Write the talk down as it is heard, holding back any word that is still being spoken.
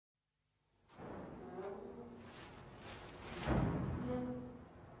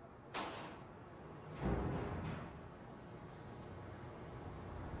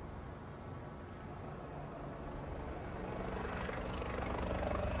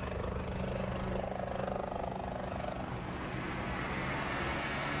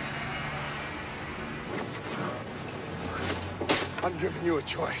I'm giving you a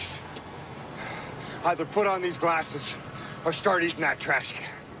choice. Either put on these glasses or start eating that trash can.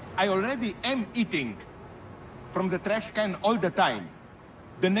 I already am eating from the trash can all the time.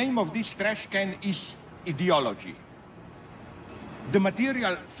 The name of this trash can is ideology. The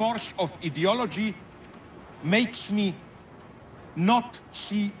material force of ideology makes me not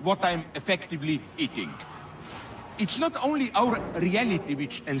see what I'm effectively eating. It's not only our reality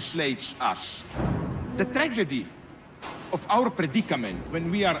which enslaves us. The tragedy of our predicament when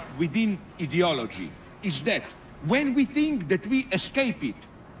we are within ideology is that when we think that we escape it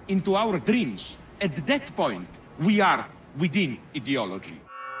into our dreams, at that point we are within ideology.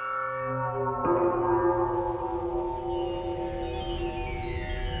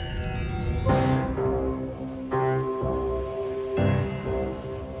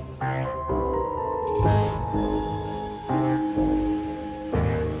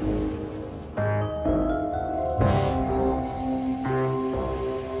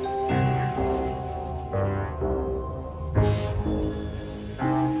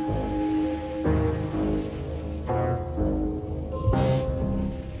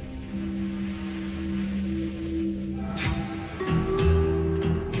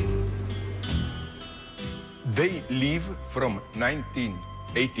 They Live from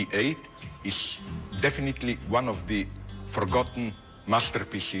 1988 is definitely one of the forgotten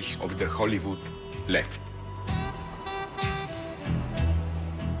masterpieces of the Hollywood left.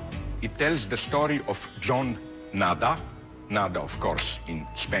 It tells the story of John Nada. Nada, of course, in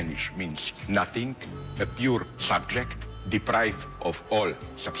Spanish means nothing, a pure subject, deprived of all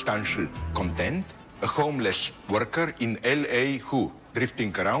substantial content, a homeless worker in LA who,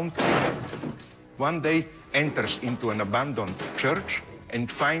 drifting around, one day enters into an abandoned church and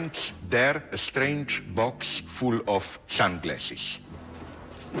finds there a strange box full of sunglasses.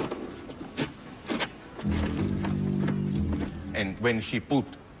 And when he put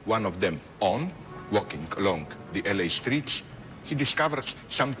one of them on, walking along the LA streets, he discovers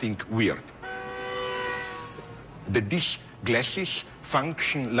something weird. That these glasses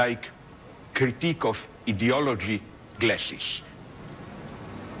function like critique of ideology glasses.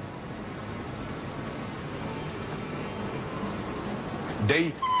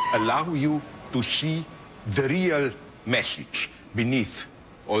 They allow you to see the real message beneath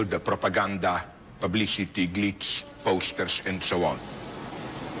all the propaganda, publicity, glitz, posters, and so on.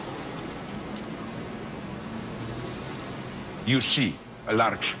 You see a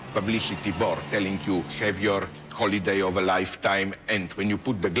large publicity board telling you, have your holiday of a lifetime, and when you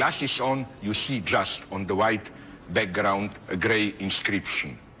put the glasses on, you see just on the white background a gray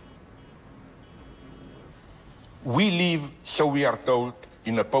inscription. We live, so we are told,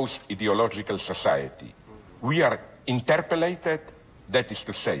 in a post-ideological society. We are interpellated, that is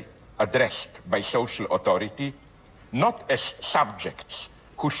to say, addressed by social authority, not as subjects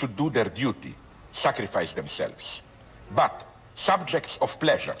who should do their duty, sacrifice themselves, but subjects of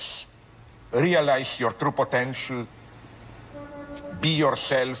pleasures. Realize your true potential, be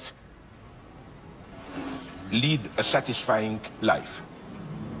yourself, lead a satisfying life.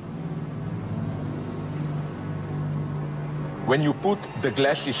 When you put the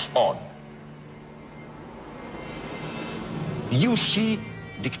glasses on, you see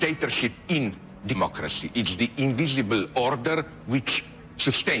dictatorship in democracy. It's the invisible order which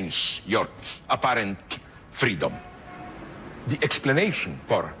sustains your apparent freedom. The explanation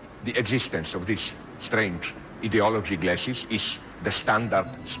for the existence of this strange ideology glasses is the standard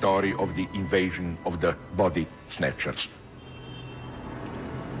story of the invasion of the body snatchers.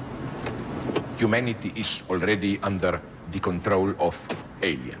 Humanity is already under the control of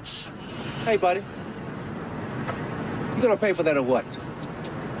aliens. Hey, buddy. You gonna pay for that or what?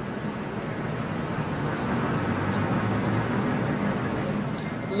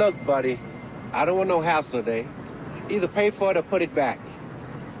 Look, buddy, I don't want no hassle today. Either pay for it or put it back.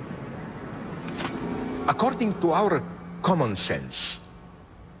 According to our common sense,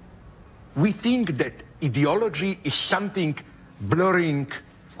 we think that ideology is something blurring,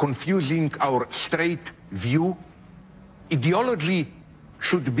 confusing our straight view. Ideology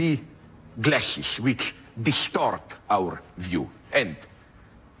should be glasses which distort our view. And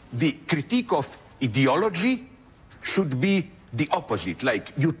the critique of ideology should be the opposite,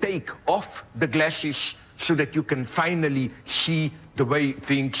 like you take off the glasses so that you can finally see the way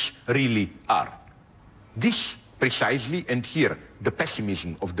things really are. This precisely, and here the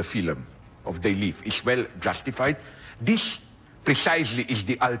pessimism of the film, of They Live, is well justified. This precisely is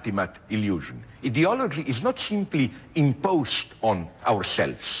the ultimate illusion. Ideology is not simply imposed on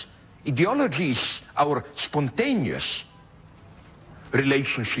ourselves. Ideology is our spontaneous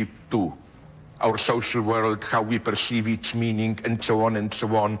relationship to our social world, how we perceive its meaning, and so on and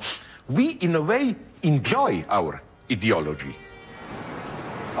so on. We, in a way, enjoy our ideology.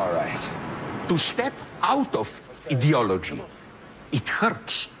 All right. To step out of ideology, it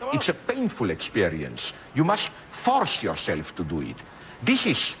hurts. It's a painful experience. You must force yourself to do it. This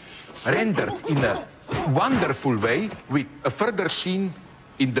is rendered in a wonderful way with a further scene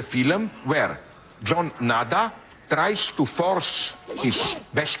in the film where John Nada tries to force his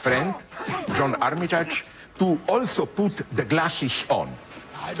best friend, John Armitage, to also put the glasses on.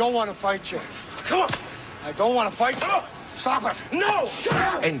 I don't want to fight you. Come on. I don't want to fight you. Stop it. No!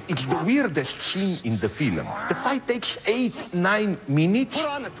 And it's the weirdest scene in the film. The fight takes 8-9 minutes. Put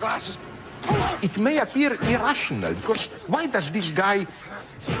on the glasses. It may appear irrational, because why does this guy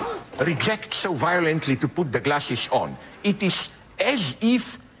reject so violently to put the glasses on? It is as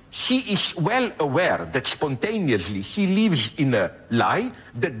if he is well aware that spontaneously he lives in a lie,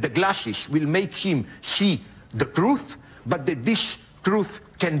 that the glasses will make him see the truth, but that this truth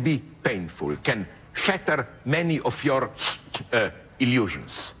can be painful, can shatter many of your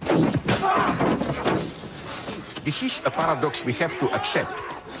illusions. This is a paradox we have to accept.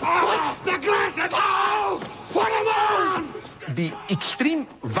 Put the glasses on! Put them on! The extreme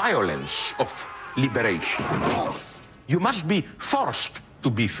violence of liberation. You must be forced to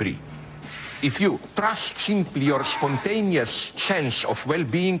be free. If you trust simply your spontaneous sense of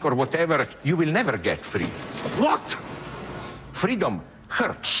well-being or whatever, you will never get free. Look! Freedom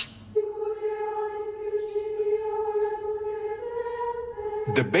hurts.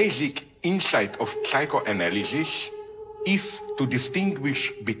 The basic insight of psychoanalysis is to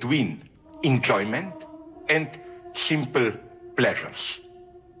distinguish between enjoyment and simple pleasures.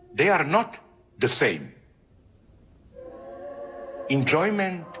 They are not the same.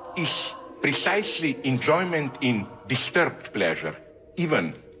 Enjoyment is precisely enjoyment in disturbed pleasure,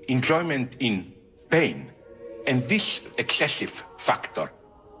 even enjoyment in pain. And this excessive factor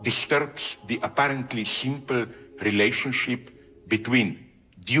disturbs the apparently simple relationship between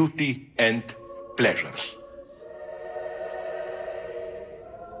duty and pleasures.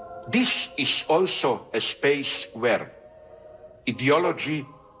 This is also a space where ideology,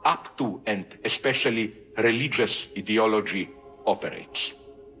 up to and especially religious ideology, operates.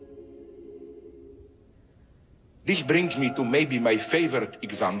 This brings me to maybe my favorite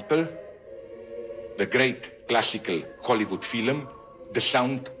example, the great classical Hollywood film, The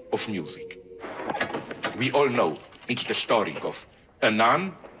Sound of Music. We all know it's the story of a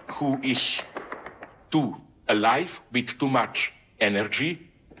nun who is too alive with too much energy,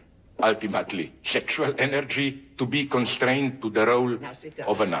 ultimately sexual energy, to be constrained to the role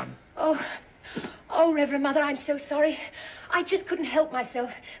of a nun. Oh, Reverend Mother, I'm so sorry. I just couldn't help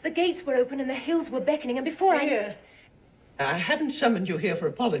myself. The gates were open and the hills were beckoning, and before Here. I haven't summoned you here for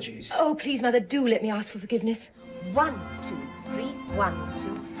apologies. Oh, please, Mother, do let me ask for forgiveness. 1, 2, 3, 1,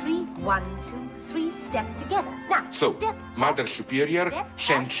 2, 3, 1, 2, 3, step together. Now, So, step, Mother Superior step,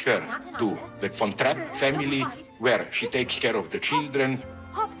 sends her not an to under. the Von Trapp family, where she takes care of the children.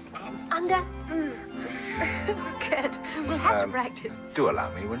 Hop and under. Good. We'll have to practice. Do allow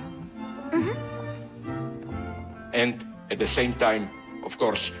me, will you? And at the same time, of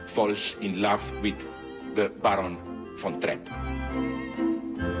course, falls in love with the Baron von Trapp.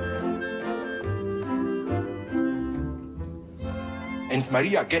 And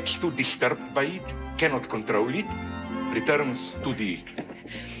Maria gets too disturbed by it, cannot control it, returns to the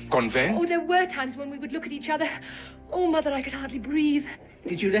convent. Oh, there were times when we would look at each other. Oh, Mother, I could hardly breathe.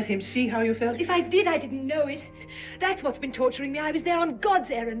 Did you let him see how you felt? If I did, I didn't know it. That's what's been torturing me. I was there on God's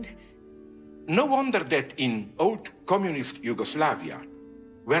errand. No wonder that in old communist Yugoslavia,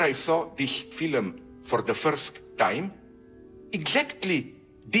 where I saw this film for the first time, exactly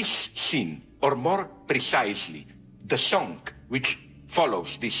this scene, or more precisely, the song which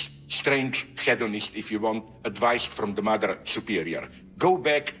follows this strange hedonist, if you want, advice from the Mother Superior. Go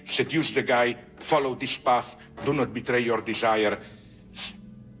back, seduce the guy, follow this path, do not betray your desire.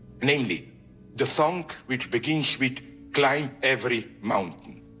 Namely, the song which begins with climb every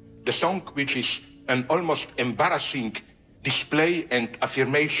mountain. The song which is an almost embarrassing display and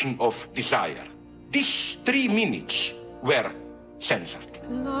affirmation of desire. These 3 minutes were censored.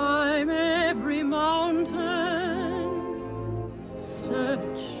 Climb every mountain,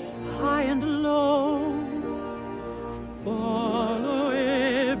 search high and low, follow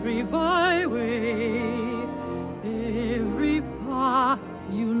every byway, every path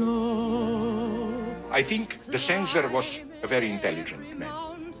you know. I think the censor was a very intelligent man.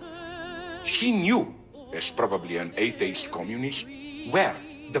 He knew, as probably an atheist communist, where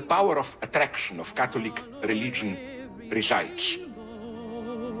the power of attraction of Catholic religion resides.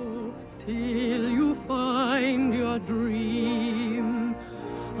 till you find your dream,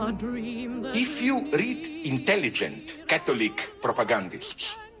 a dream that... If you read intelligent Catholic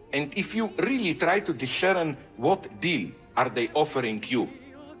propagandists, and if you really try to discern what deal are they offering you,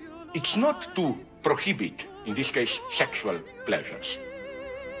 it's not to prohibit, in this case, sexual pleasures.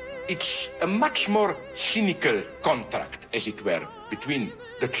 It's a much more cynical contract, as it were, between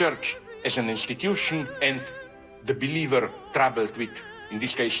the church as an institution and the believer troubled with, in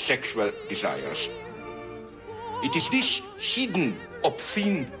this case, sexual desires. It is this hidden,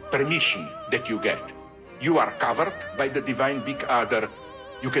 obscene permission that you get. You are covered by the divine big other.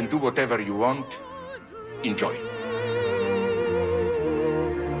 You can do whatever you want. Enjoy.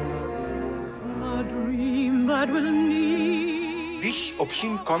 A dream that will need... This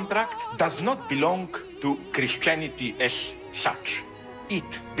obscene contract does not belong to Christianity as such.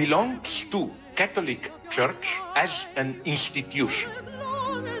 It belongs to Catholic Church as an institution.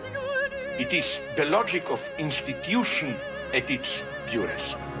 It is the logic of institution at its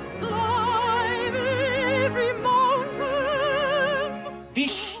purest. Climb every mountain.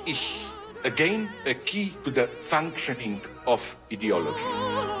 This is, again, a key to the functioning of ideology.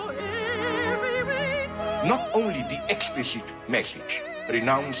 Not only the explicit message,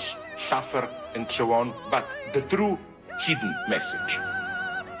 renounce, suffer, and so on, but the true hidden message.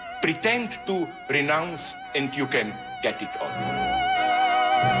 Pretend to renounce and you can get it all.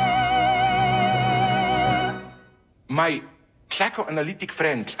 My psychoanalytic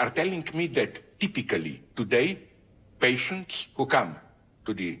friends are telling me that typically today, patients who come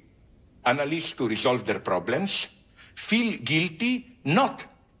to the analyst to resolve their problems feel guilty not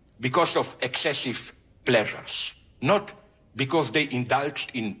because of excessive pleasures, not because they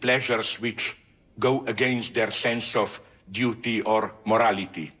indulged in pleasures which go against their sense of duty or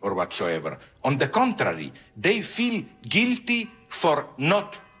morality or whatsoever. On the contrary, they feel guilty for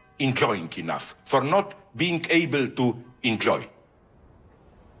not enjoying enough, for not being able to enjoy.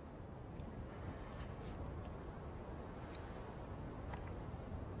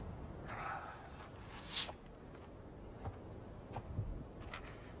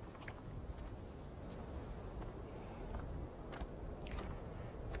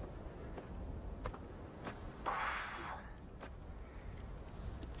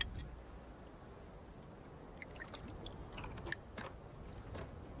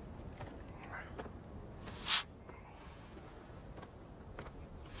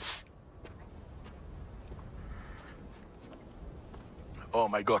 Oh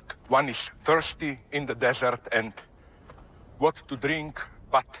my God, one is thirsty in the desert and what to drink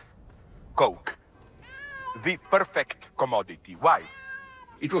but Coke. The perfect commodity. Why?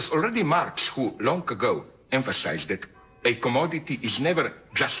 It was already Marx who long ago emphasized that a commodity is never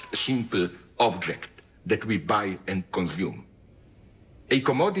just a simple object that we buy and consume. A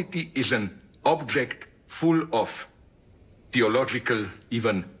commodity is an object full of theological,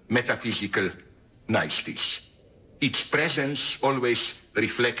 even metaphysical niceties. Its presence always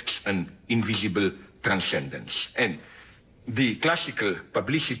reflects an invisible transcendence. And the classical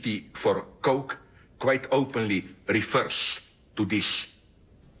publicity for Coke quite openly refers to this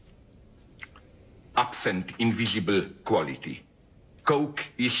absent, invisible quality. Coke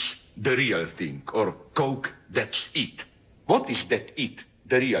is the real thing, or Coke, that's it. What is that it,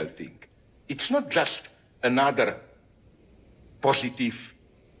 the real thing? It's not just another positive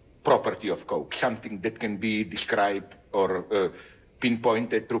property of Coke, something that can be described or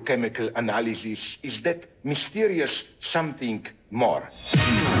pinpointed through chemical analysis. Is that mysterious something more?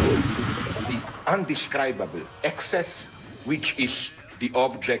 The undescribable excess, which is the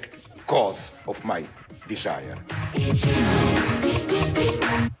object, cause of my desire.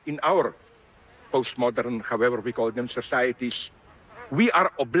 In our postmodern, however we call them, societies, we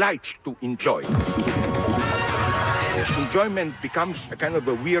are obliged to enjoy. Enjoyment becomes a kind of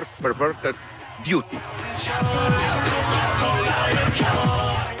a weird, perverted duty.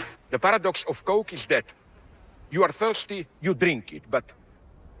 The paradox of Coke is that you are thirsty, you drink it, but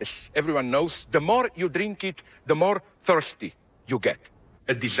as everyone knows, the more you drink it, the more thirsty you get.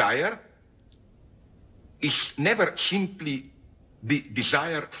 A desire is never simply the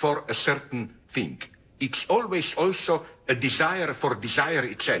desire for a certain thing. It's always also a desire for desire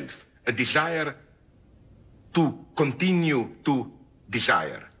itself, a desire to continue to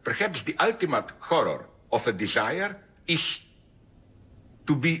desire. Perhaps the ultimate horror of a desire is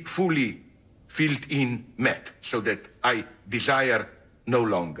to be fully filled in, met, so that I desire no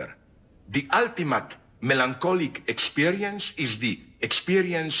longer. The ultimate melancholic experience is the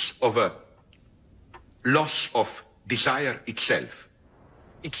experience of a loss of desire itself.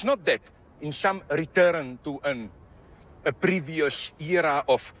 It's not that in some return to an a previous era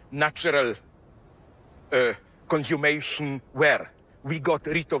of natural consummation where we got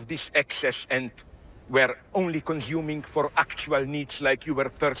rid of this excess and were only consuming for actual needs, like you were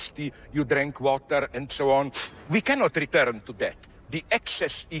thirsty, you drank water, and so on. We cannot return to that. The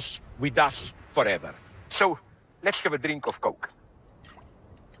excess is with us forever. So let's have a drink of Coke.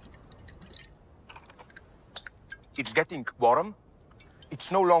 It's getting warm.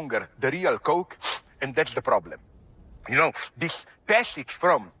 It's no longer the real Coke, and that's the problem. You know, this passage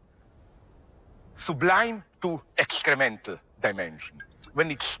from sublime to excremental dimension.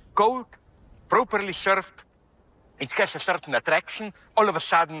 When it's cold, properly served, it has a certain attraction. All of a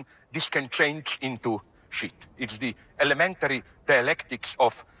sudden, this can change into shit. It's the elementary dialectics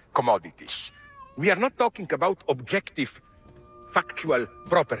of commodities. We are not talking about objective, factual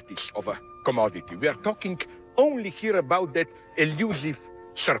properties of a commodity. We are talking only here about that elusive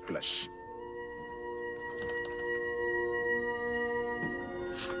surplus.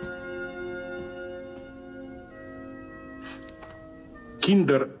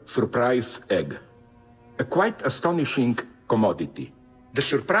 Kinder Surprise Egg, a quite astonishing commodity. The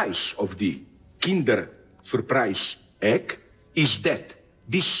surprise of the Kinder Surprise Egg is that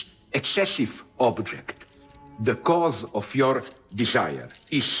this excessive object, the cause of your desire,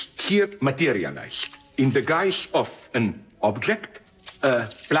 is here materialized in the guise of an object, a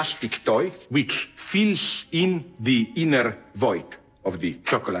plastic toy, which fills in the inner void of the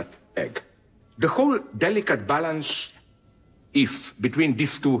chocolate egg. The whole delicate balance is between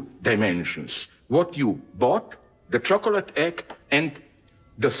these two dimensions. What you bought, the chocolate egg, and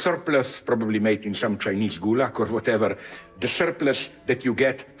the surplus, probably made in some Chinese gulag or whatever, the surplus that you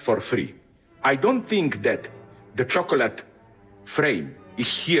get for free. I don't think that the chocolate frame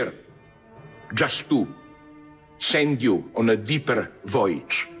is here just to send you on a deeper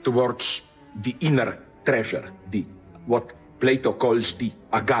voyage towards the inner treasure, what Plato calls the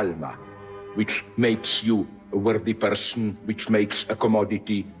agalma, which makes you a worthy person, which makes a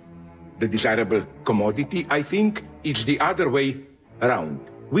commodity the desirable commodity. I think it's the other way around.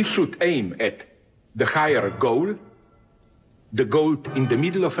 We should aim at the higher goal, the gold in the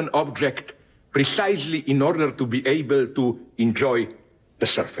middle of an object, precisely in order to be able to enjoy the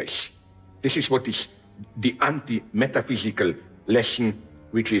surface. This is what is the anti-metaphysical lesson,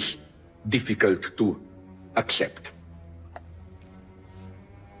 which is difficult to accept.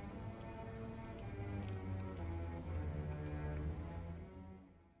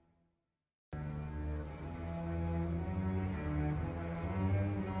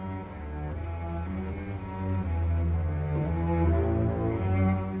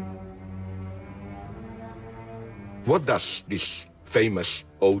 What does this famous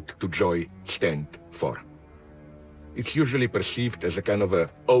ode to joy stand for? It's usually perceived as a kind of an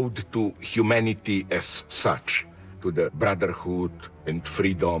ode to humanity as such, to the brotherhood and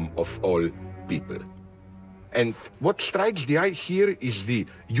freedom of all people. And what strikes the eye here is the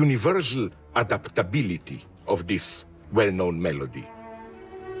universal adaptability of this well-known melody.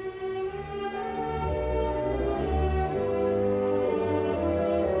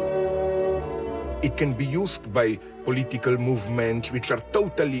 It can be used by political movements which are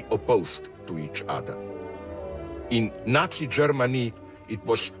totally opposed to each other. In Nazi Germany, it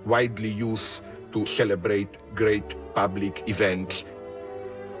was widely used to celebrate great public events.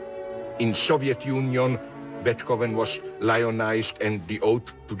 In Soviet Union, Beethoven was lionized and the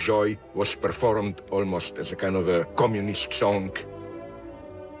Ode to Joy was performed almost as a kind of a communist song.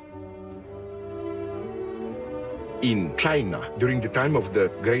 In China, during the time of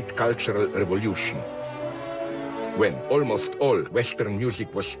the Great Cultural Revolution, when almost all Western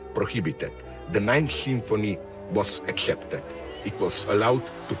music was prohibited, the Ninth Symphony was accepted. It was allowed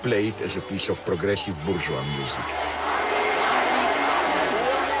to play it as a piece of progressive bourgeois music.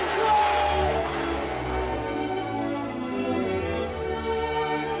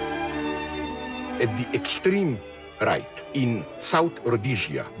 At the extreme right, in South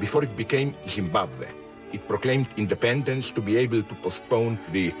Rhodesia, before it became Zimbabwe, it proclaimed independence to be able to postpone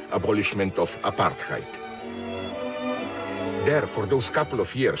the abolishment of apartheid. There, for those couple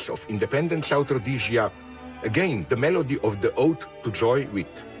of years of independent South Rhodesia, again, the melody of the Ode to Joy, with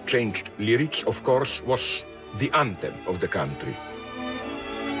changed lyrics, of course, was the anthem of the country.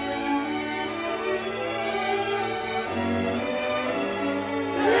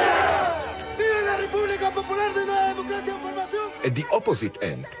 At the opposite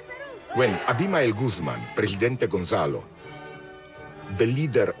end, when Abimael Guzman, Presidente Gonzalo, the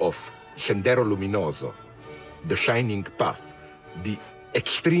leader of Sendero Luminoso, the Shining Path, the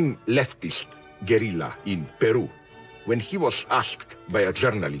extreme leftist guerrilla in Peru, when he was asked by a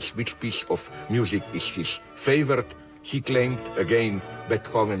journalist which piece of music is his favorite, he claimed again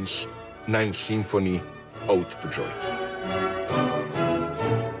Beethoven's Ninth Symphony, Ode to Joy.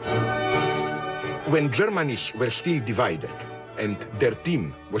 When Germanies were still divided and their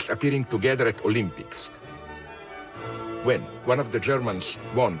team was appearing together at Olympics, when one of the Germans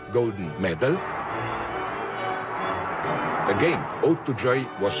won golden medal, again, Ode to Joy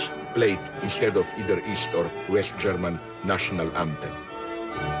was played instead of either East or West German national anthem.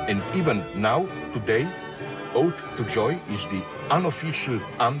 And even now, today, Ode to Joy is the unofficial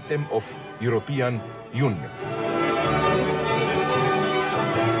anthem of European Union.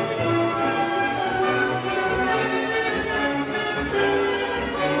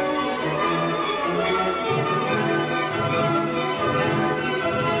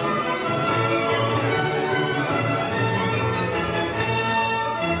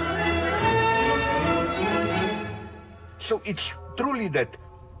 So it's truly that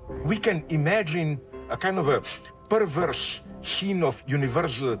we can imagine a kind of a perverse scene of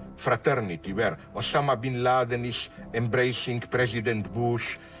universal fraternity where Osama bin Laden is embracing President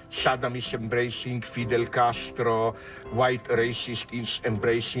Bush, Saddam is embracing Fidel Castro, white racist is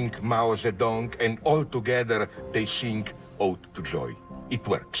embracing Mao Zedong, and all together they sing Ode to Joy. It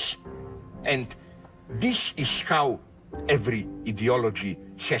works. And this is how every ideology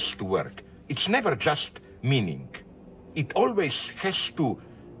has to work. It's never just meaning. It always has to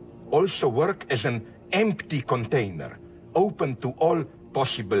also work as an empty container, open to all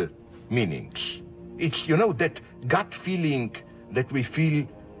possible meanings. It's, you know, that gut feeling that we feel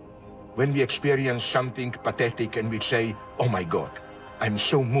when we experience something pathetic and we say, oh my God, I'm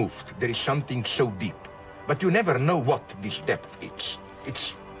so moved, there is something so deep. But you never know what this depth is.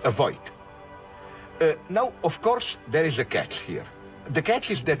 It's a void. Now, of course, there is a catch here. The catch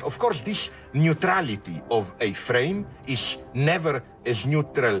is that, of course, this neutrality of a frame is never as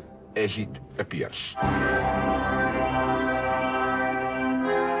neutral as it appears.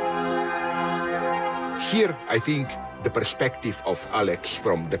 Here, I think, the perspective of Alex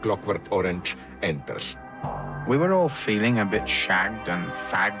from The Clockwork Orange enters. We were all feeling a bit shagged and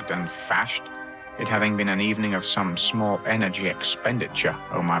fagged and fashed, it having been an evening of some small energy expenditure,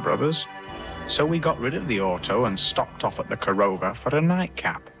 oh my brothers. So we got rid of the auto and stopped off at the Korova for a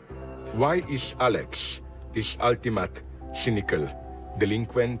nightcap. Why is Alex, this ultimate cynical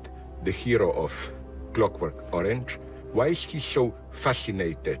delinquent, the hero of Clockwork Orange, why is he so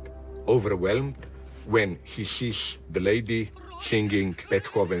fascinated, overwhelmed, when he sees the lady singing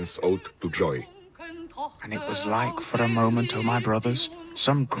Beethoven's Ode to Joy? And it was like, for a moment, oh my brothers,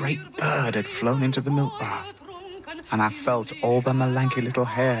 some great bird had flown into the milk bar. And I felt all the melanky little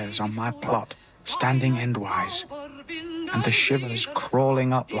hairs on my plot standing endwise, and the shivers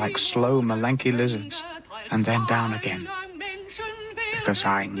crawling up like slow melanky lizards, and then down again, because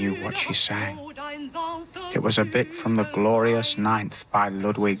I knew what she sang. It was a bit from the glorious Ninth by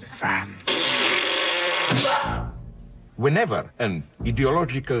Ludwig van. Whenever an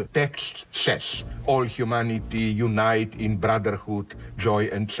ideological text says all humanity unite in brotherhood, joy,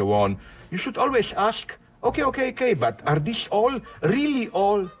 and so on, you should always ask, okay, but are these all, really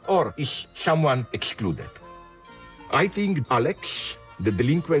all, or is someone excluded? I think Alex, the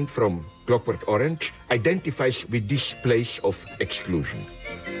delinquent from Clockwork Orange, identifies with this place of exclusion.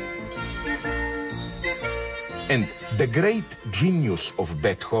 And the great genius of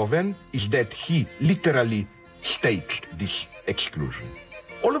Beethoven is that he literally staged this exclusion.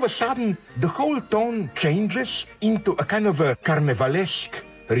 All of a sudden, the whole tone changes into a kind of a carnivalesque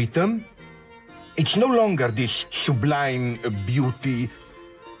rhythm. It's no longer this sublime beauty.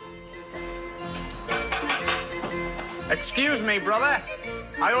 Excuse me, brother.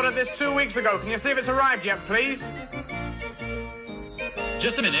 I ordered this 2 weeks ago. Can you see if it's arrived yet, please?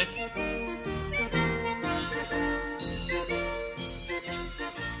 Just a minute.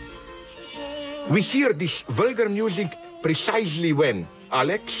 We hear this vulgar music precisely when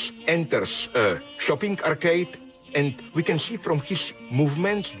Alex enters a shopping arcade, and we can see from his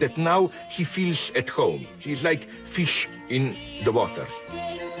movements that now he feels at home. He's like fish in the water.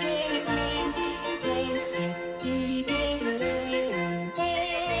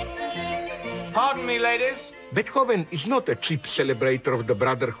 Pardon me, ladies. Beethoven is not a cheap celebrator of the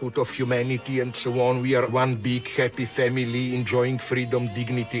brotherhood of humanity and so on. We are one big happy family enjoying freedom,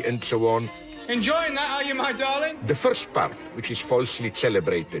 dignity and so on. Enjoying that, are you, my darling? The first part, which is falsely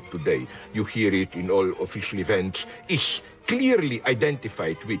celebrated today, you hear it in all official events, is clearly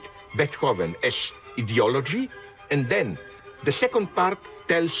identified with Beethoven as ideology, and then the second part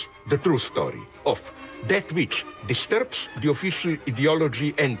tells the true story of that which disturbs the official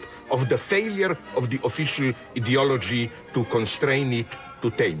ideology and of the failure of the official ideology to constrain it, to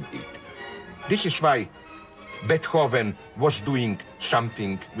tame it. This is why Beethoven was doing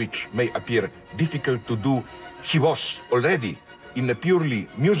something which may appear difficult to do, he was already, in a purely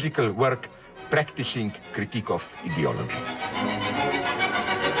musical work, practicing critique of ideology.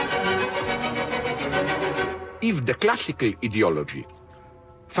 If the classical ideology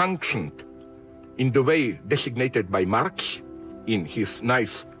functioned in the way designated by Marx in his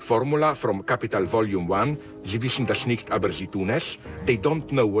nice formula from Capital Volume 1, Sie wissen das nicht, aber sie tun es. They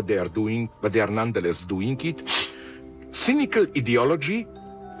don't know what they are doing, but they are nonetheless doing it. Cynical ideology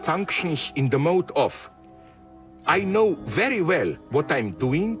functions in the mode of, I know very well what I'm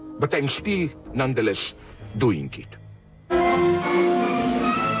doing, but I'm still nonetheless doing it.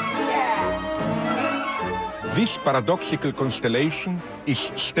 This paradoxical constellation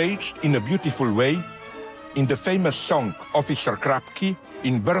is staged in a beautiful way in the famous song Officer Krapke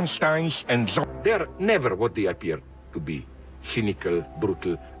in Bernstein's and They're never what they appear to be, cynical,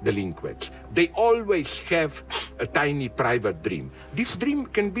 brutal delinquents. They always have a tiny private dream. This dream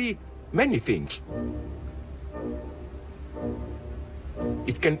can be many things.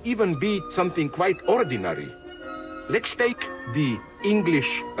 It can even be something quite ordinary. Let's take the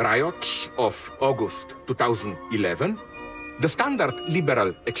English riots of August 2011. The standard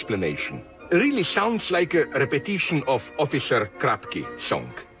liberal explanation really sounds like a repetition of Officer Krapke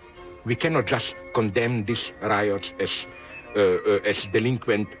song. We cannot just condemn these riots as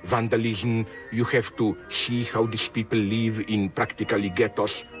delinquent vandalism. You have to see how these people live in practically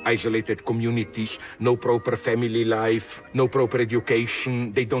ghettos, isolated communities, no proper family life, no proper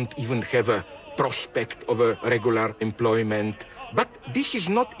education. They don't even have a prospect of a regular employment. But this is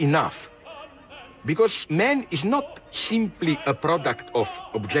not enough, because man is not simply a product of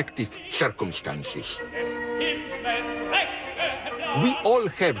objective circumstances. We all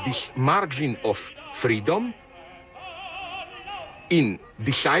have this margin of freedom in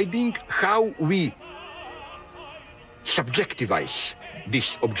deciding how we subjectivize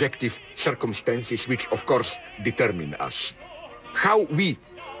these objective circumstances, which of course determine us. How we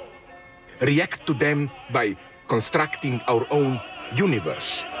react to them by constructing our own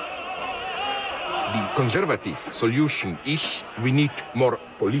universe. The conservative solution is we need more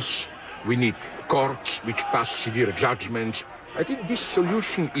police, we need courts which pass severe judgments. I think this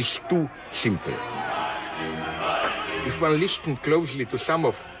solution is too simple. If one listened closely to some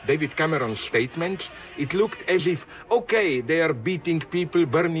of David Cameron's statements, it looked as if, okay, they are beating people,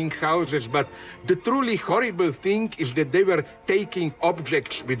 burning houses, but the truly horrible thing is that they were taking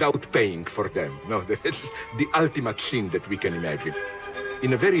objects without paying for them. No, that's the ultimate sin that we can imagine,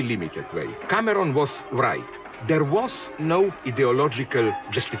 in a very limited way. Cameron was right. There was no ideological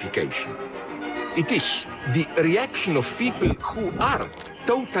justification. It is the reaction of people who are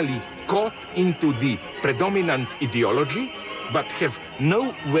totally caught into the predominant ideology, but have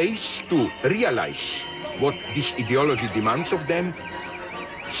no ways to realize what this ideology demands of them.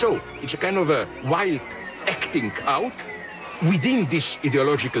 So it's a kind of a wild acting out within this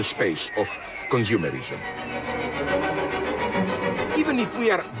ideological space of consumerism. Even if we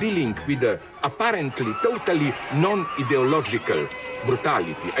are dealing with a apparently totally non-ideological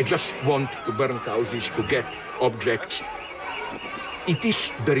brutality, I just want to burn houses to get objects, it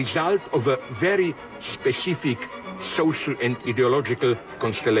is the result of a very specific social and ideological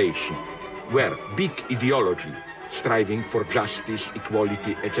constellation, where big ideology, striving for justice,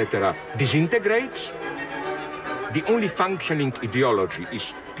 equality, etc., disintegrates. The only functioning ideology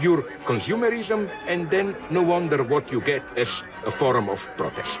is pure consumerism, and then no wonder what you get as a form of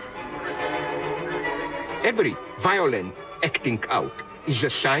protest. Every violent acting out is a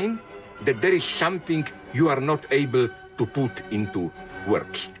sign that there is something you are not able to put into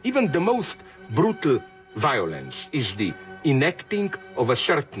words. Even the most brutal violence is the enacting of a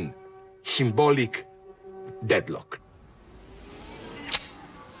certain symbolic deadlock.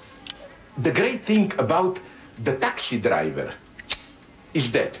 The great thing about the taxi driver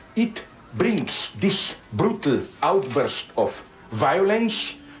is that it brings this brutal outburst of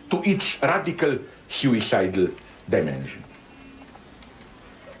violence to its radical suicidal dimension.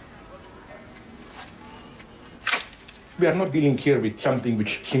 We are not dealing here with something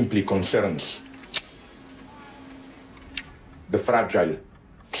which simply concerns the fragile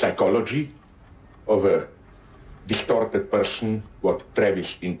psychology of a distorted person, what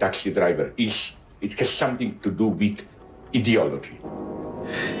Travis in Taxi Driver is. It has something to do with ideology.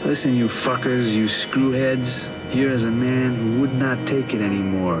 Listen, you fuckers, you screwheads. Here is a man who would not take it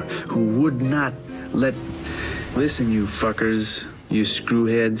anymore, who would not let... Listen, you fuckers, you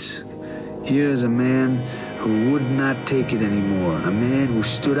screwheads. Here is a man who would not take it anymore. A man who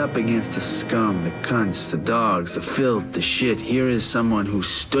stood up against the scum, the cunts, the dogs, the filth, the shit. Here is someone who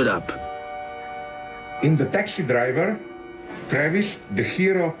stood up. In The Taxi Driver, Travis, the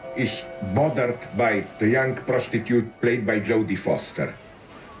hero, is bothered by the young prostitute played by Jodie Foster.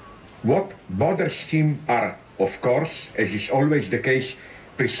 What bothers him are, of course, as is always the case,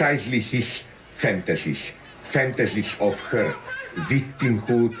 precisely his fantasies. Fantasies of her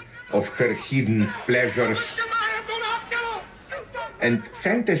victimhood, of her hidden pleasures. And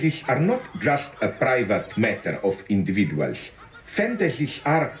fantasies are not just a private matter of individuals. Fantasies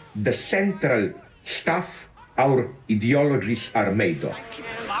are the central stuff our ideologies are made of.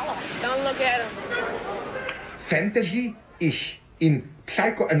 Don't look at him. Fantasy is, in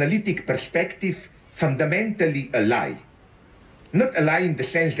psychoanalytic perspective, fundamentally a lie. Not a lie in the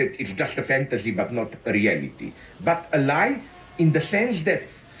sense that it's just a fantasy but not a reality, but a lie in the sense that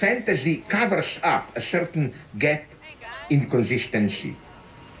fantasy covers up a certain gap in consistency.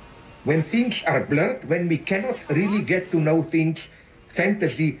 When things are blurred, when we cannot really get to know things,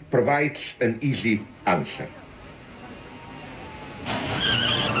 fantasy provides an easy answer.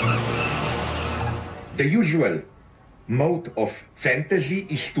 The usual mode of fantasy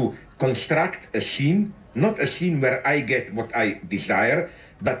is to construct a scene, not a scene where I get what I desire,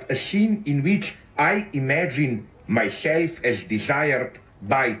 but a scene in which I imagine myself as desired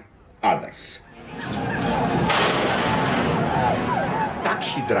by others.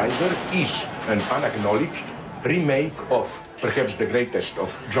 Taxi Driver is an unacknowledged remake of perhaps the greatest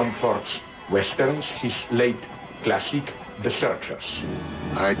of John Ford's westerns, his late classic, The Searchers.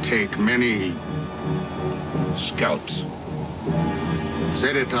 I take many scalps.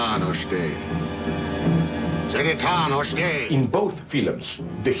 In both films,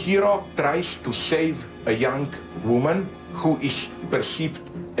 the hero tries to save a young woman who is perceived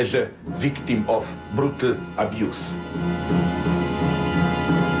as a victim of brutal abuse.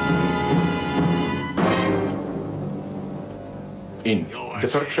 In The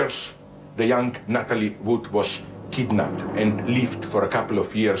Searchers, the young Natalie Wood was kidnapped and lived for a couple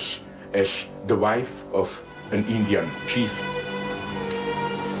of years as the wife of an Indian chief.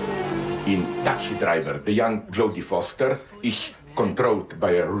 In Taxi Driver, the young Jodie Foster is controlled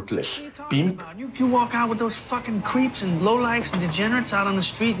by a ruthless pimp. You walk out with those fucking creeps and lowlifes and degenerates out on the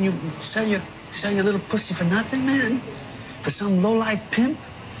street and you sell your little pussy for nothing, man? For some lowlife pimp?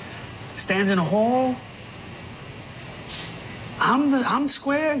 Stands in a hall? I'm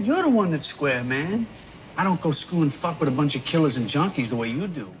square, you're the one that's square, man. I don't go screw and fuck with a bunch of killers and junkies the way you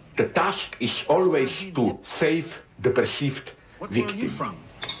do. The task is always to save the perceived victim. Where are you from?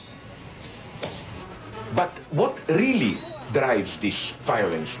 But what really drives this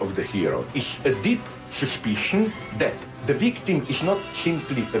violence of the hero is a deep suspicion that the victim is not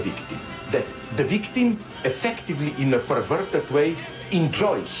simply a victim, that the victim effectively in a perverted way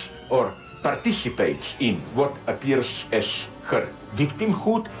enjoys or participates in what appears as her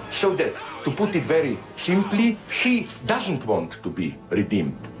victimhood, so that, to put it very simply, she doesn't want to be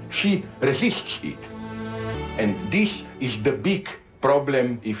redeemed. She resists it. And this is the big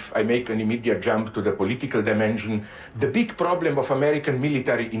problem, if I make an immediate jump to the political dimension, the big problem of American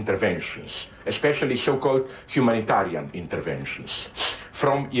military interventions, especially so-called humanitarian interventions.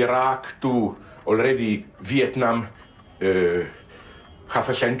 From Iraq to already Vietnam, half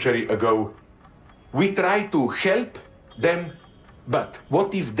a century ago, we try to help them, but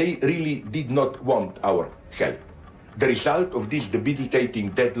what if they really did not want our help? The result of this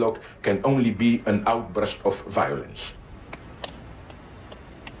debilitating deadlock can only be an outburst of violence.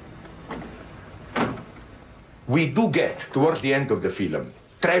 We do get, towards the end of the film,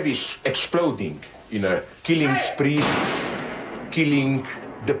 Travis exploding in a killing spree, killing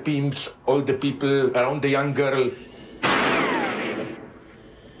the pimps, all the people around the young girl.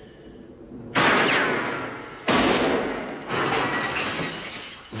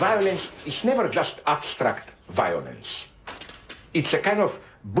 Violence is never just abstract violence. It's a kind of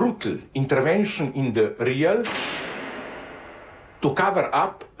brutal intervention in the real to cover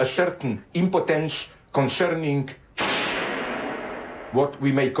up a certain impotence concerning what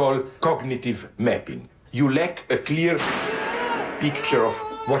we may call cognitive mapping. You lack a clear picture of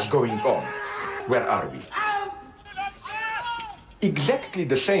what's going on. Where are we? Exactly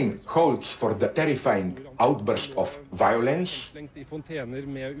the same holds for the terrifying outburst of violence,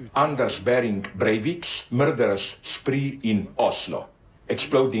 Anders Behring Breivik's murderous spree in Oslo,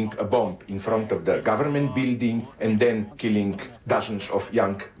 exploding a bomb in front of the government building and then killing dozens of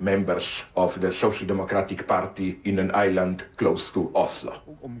young members of the Social Democratic Party in an island close to Oslo.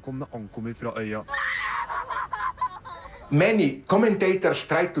 Many commentators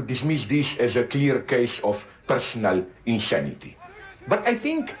try to dismiss this as a clear case of personal insanity. But I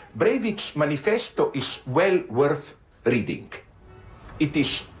think Breivik's manifesto is well worth reading. It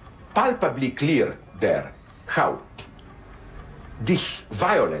is palpably clear there. How? This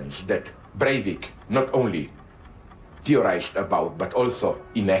violence that Breivik not only theorized about but also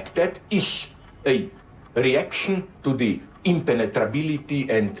enacted is a reaction to the impenetrability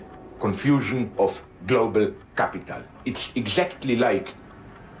and confusion of global capital. It's exactly like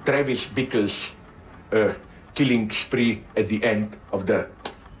Travis Bickle's killing spree at the end of The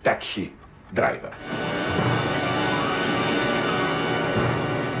Taxi Driver.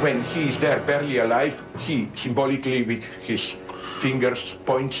 When he is there barely alive, he symbolically with his fingers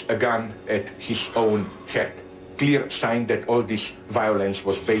points a gun at his own head. Clear sign that all this violence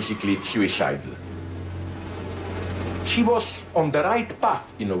was basically suicidal. He was on the right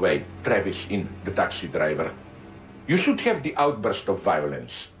path in a way, Travis in The Taxi Driver. You should have the outburst of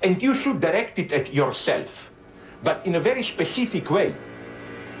violence, and you should direct it at yourself, but in a very specific way.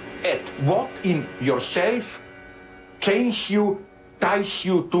 At what in yourself chains you, ties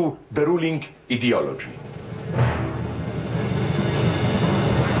you to the ruling ideology.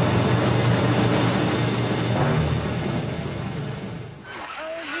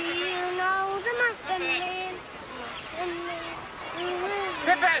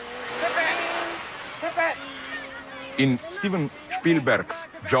 In Steven Spielberg's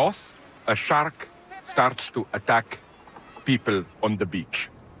Jaws, a shark starts to attack people on the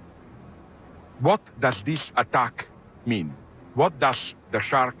beach. What does this attack mean? What does the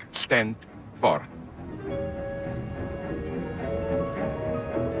shark stand for?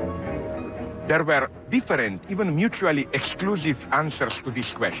 There were different, even mutually exclusive answers to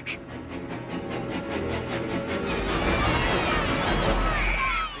this question.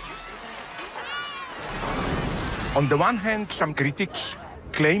 On the one hand, some critics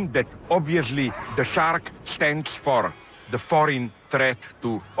claim that obviously the shark stands for the foreign threat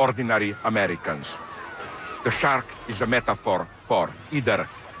to ordinary Americans. The shark is a metaphor for either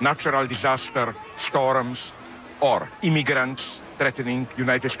natural disaster, storms, or immigrants threatening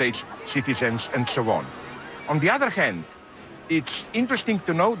United States citizens, and so on. On the other hand, it's interesting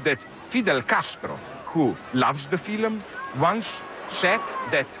to note that Fidel Castro, who loves the film, once said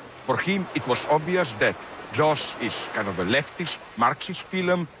that for him it was obvious that Jaws is kind of a leftist, Marxist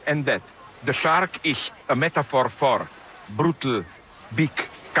film, and that the shark is a metaphor for brutal, big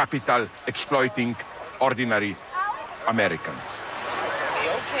capital exploiting ordinary Americans.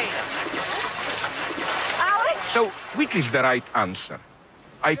 So, which is the right answer?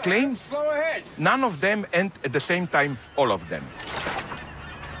 I claim none of them and at the same time all of them.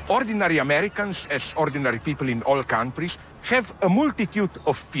 Ordinary Americans, as ordinary people in all countries, have a multitude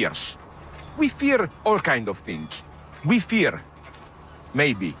of fears. We fear all kinds of things. We fear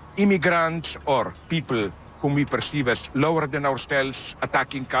maybe immigrants or people whom we perceive as lower than ourselves,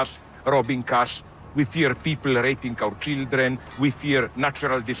 attacking us, robbing us. We fear people raping our children. We fear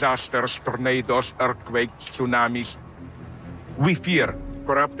natural disasters, tornadoes, earthquakes, tsunamis. We fear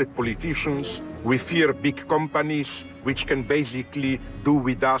corrupted politicians. We fear big companies which can basically do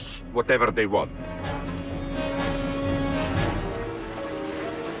with us whatever they want.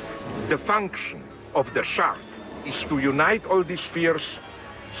 The function of the shark is to unite all these fears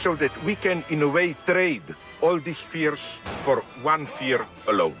so that we can, in a way, trade all these fears for one fear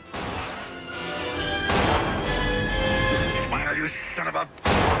alone. Smile, you son of a...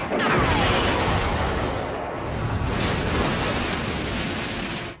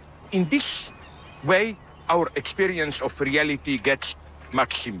 In this way, our experience of reality gets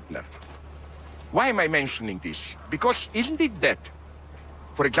much simpler. Why am I mentioning this? Because isn't it that,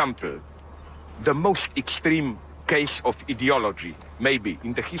 for example, the most extreme case of ideology, maybe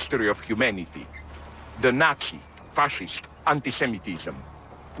in the history of humanity, the Nazi, fascist, anti-Semitism,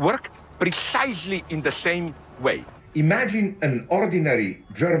 worked precisely in the same way. Imagine an ordinary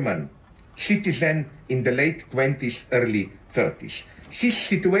German citizen in the late 20s, early 30s. His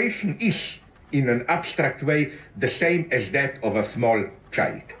situation is, in an abstract way, the same as that of a small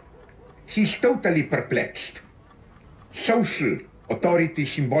child. He's totally perplexed. Social authority,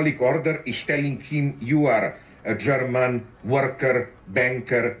 symbolic order is telling him you are a German worker,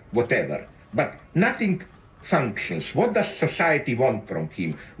 banker, whatever. But nothing functions. What does society want from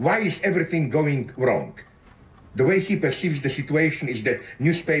him? Why is everything going wrong? The way he perceives the situation is that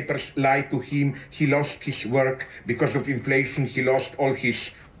newspapers lie to him. He lost his work because of inflation. He lost all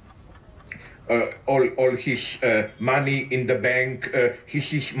his money in the bank. He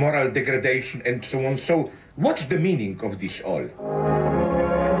sees moral degradation and so on. So what's the meaning of this all?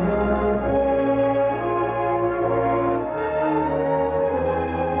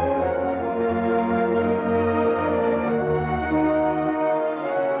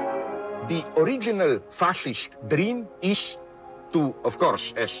 The original fascist dream is to, of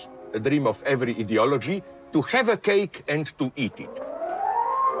course, as dream of every ideology, to have a cake and to eat it.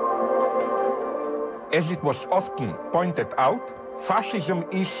 As it was often pointed out, fascism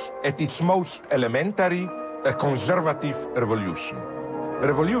is, at its most elementary, a conservative revolution.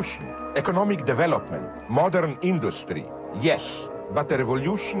 Revolution, economic development, modern industry, yes, but a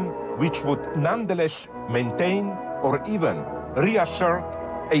revolution which would nonetheless maintain or even reassert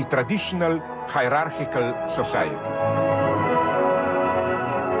a traditional hierarchical society.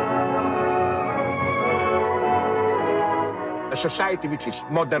 A society which is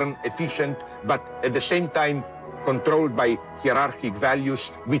modern, efficient, but at the same time controlled by hierarchic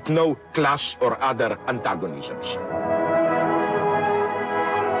values with no class or other antagonisms.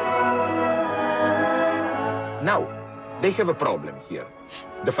 Now, they have a problem here,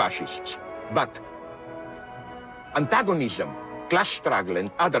 the fascists. But antagonism, class struggle, and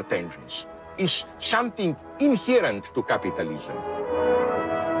other tensions is something inherent to capitalism.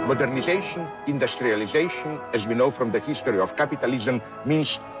 Modernization, industrialization, as we know from the history of capitalism,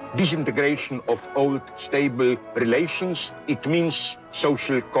 means disintegration of old, stable relations. It means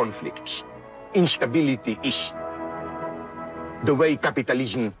social conflicts. Instability is the way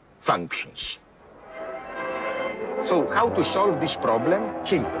capitalism functions. So how to solve this problem?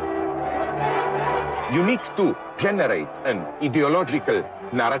 Simple. You need to generate an ideological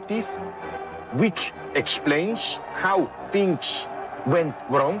narrative which explains how things went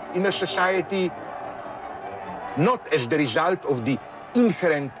wrong in a society, not as the result of the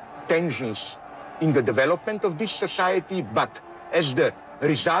inherent tensions in the development of this society, but as the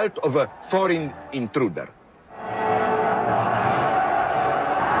result of a foreign intruder.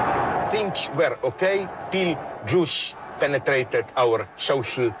 Things were okay till Jews penetrated our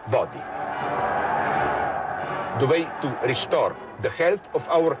social body. The way to restore the health of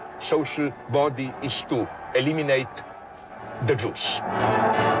our social body is to eliminate the Jews.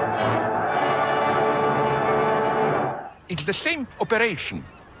 It's the same operation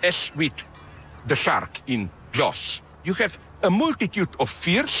as with the shark in Jaws. You have a multitude of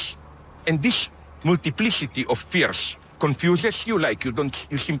fears, and this multiplicity of fears confuses you, like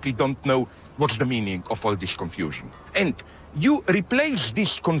you simply don't know what's the meaning of all this confusion. And you replace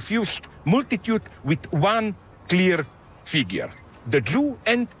this confused multitude with one clear figure, the Jew,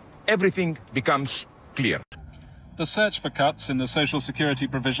 and everything becomes clear. The search for cuts in the social security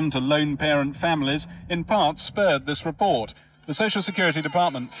provision to lone parent families in part spurred this report. The Social Security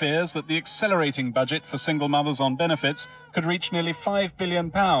Department fears that the accelerating budget for single mothers on benefits could reach nearly £5 billion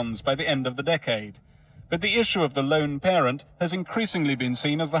by the end of the decade. But the issue of the lone parent has increasingly been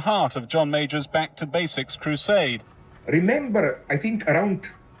seen as the heart of John Major's Back to Basics crusade. Remember, I think around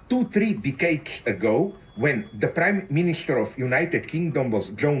 2-3 decades ago, when the Prime Minister of United Kingdom was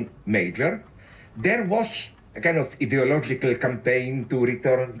John Major, there was a kind of ideological campaign to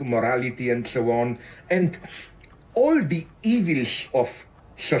return to morality and so on. And all the evils of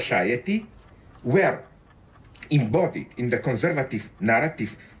society were embodied in the conservative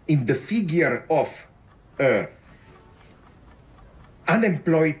narrative in the figure of an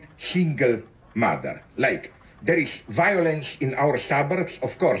unemployed single mother. Like, there is violence in our suburbs,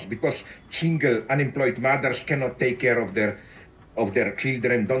 of course, because single unemployed mothers cannot take care of their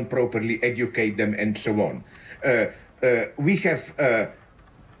children, don't properly educate them, and so on. We have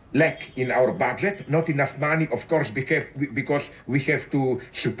lack in our budget, not enough money, of course, because we have to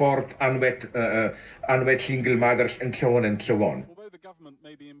support unwed single mothers, and so on and so on.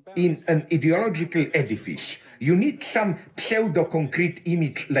 In an ideological edifice, you need some pseudo-concrete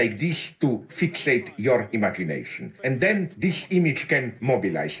image like this to fixate your imagination. And then this image can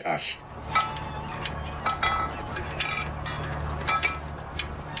mobilize us.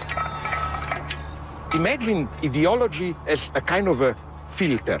 Imagine ideology as a kind of a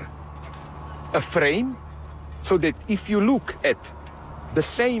filter, a frame, so that if you look at the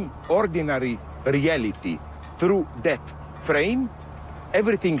same ordinary reality through that frame,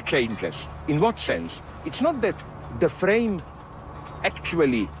 everything changes. In what sense? It's not that the frame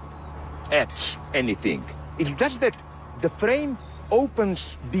actually adds anything. It's just that the frame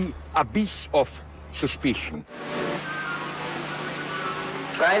opens the abyss of suspicion.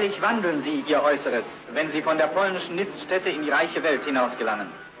 Freilich wandeln Sie Ihr Äußeres, wenn Sie von der polnischen Niststätte in die reiche Welt hinaus gelangen.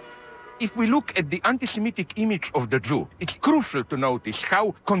 If we look at the anti-Semitic image of the Jew, it's crucial to notice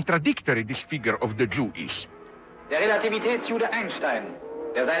how contradictory this figure of the Jew is. Der Relativitätsjude Einstein,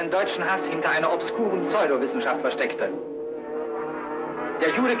 der seinen deutschen Hass hinter einer obskuren Pseudowissenschaft versteckte.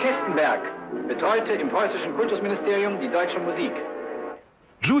 Der Jude Kestenberg betreute im preußischen Kultusministerium die deutsche Musik.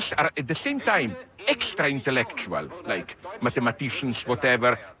 Jews are at the same time extra intellectual, like mathematicians,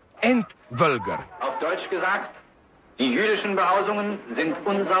 whatever, and vulgar. Auf Deutsch gesagt, Die jüdischen Behausungen sind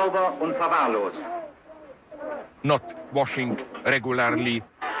unsauber und verwahrlost. Not washing regularly.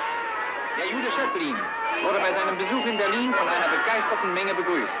 Der Jude Schöpflin wurde bei seinem Besuch in Berlin von einer begeisterten Menge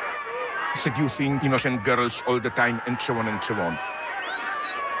begrüßt. Seducing innocent girls all the time and so on and so on.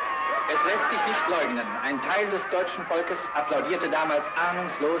 Es lässt sich nicht leugnen, ein Teil des deutschen Volkes applaudierte damals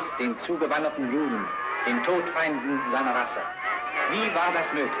ahnungslos den zugewanderten Juden, den Todfeinden seiner Rasse. Wie war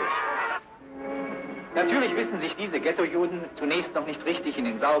das möglich? Natürlich wissen sich diese Ghetto-Juden zunächst noch nicht richtig in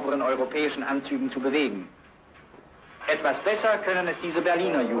den sauberen europäischen Anzügen zu bewegen. Etwas besser können es diese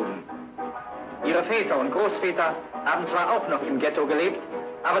Berliner Juden. Ihre Väter und Großväter haben zwar auch noch im Ghetto gelebt,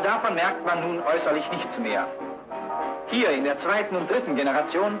 aber davon merkt man nun äußerlich nichts mehr. Hier in der zweiten und dritten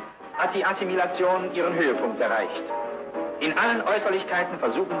Generation hat die Assimilation ihren Höhepunkt erreicht. In allen Äußerlichkeiten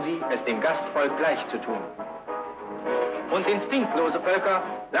versuchen sie, es dem Gastvolk gleich zu tun. Und instinktlose Völker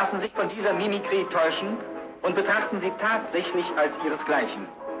lassen sich von dieser Mimikrie täuschen und betrachten sie tatsächlich als ihresgleichen.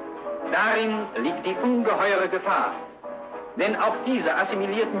 Darin liegt die ungeheure Gefahr. Denn auch diese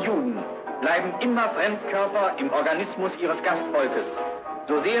assimilierten Juden bleiben immer Fremdkörper im Organismus ihres Gastvolkes,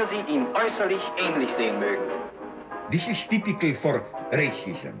 so sehr sie ihm äußerlich ähnlich sehen mögen. This is typical for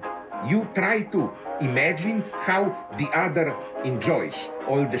racism. You try to imagine how the other enjoys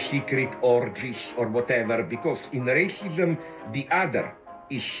all the secret orgies or whatever, because in racism, the other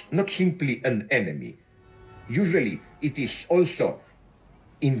is not simply an enemy. Usually, it is also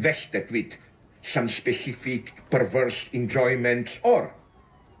invested with some specific perverse enjoyments, or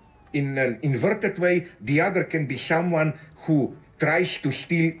in an inverted way, the other can be someone who tries to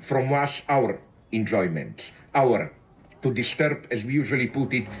steal from us our enjoyments, to disturb, as we usually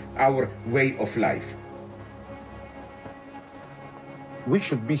put it, our way of life. We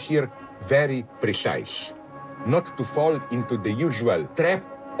should be here very precise, not to fall into the usual trap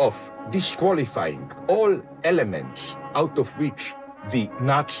of disqualifying all elements out of which the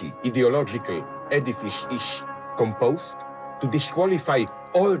Nazi ideological edifice is composed, to disqualify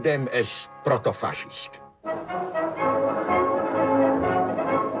all them as proto-fascist.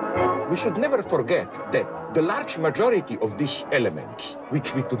 We should never forget that the large majority of these elements,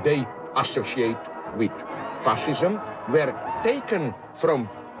 which we today associate with fascism, were taken from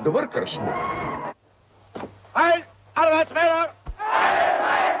the workers' movement.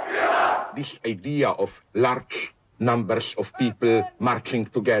 This idea of large numbers of people marching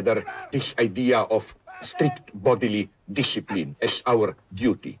together, this idea of strict bodily discipline as our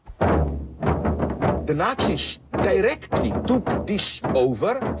duty. The Nazis directly took this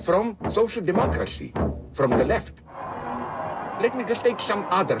over from social democracy, from the left. Let me just take some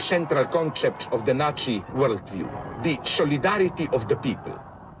other central concepts of the Nazi worldview. The solidarity of the people.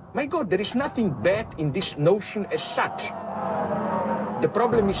 My God, there is nothing bad in this notion as such. The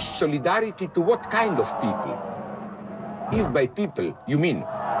problem is solidarity to what kind of people? If by people you mean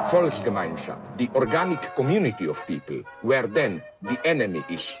Volksgemeinschaft, the organic community of people, where then the enemy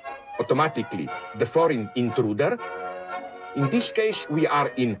is automatically the foreign intruder, in this case we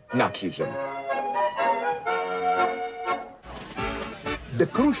are in Nazism. The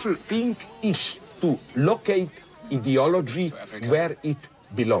crucial thing is to locate ideology where it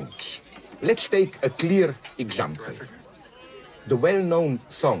belongs. Let's take a clear example. The well-known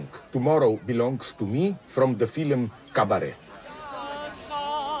song, Tomorrow Belongs to Me, from the film Cabaret. The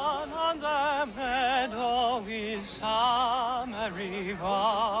sun on the meadow is summery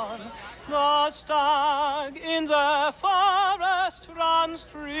gone. The stag in the forest runs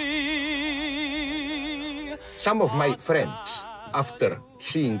free. Some of my friends, after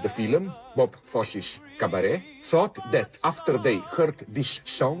seeing the film, Bob Fosse's Cabaret, thought that after they heard this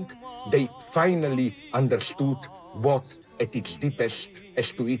song, they finally understood what, at its deepest,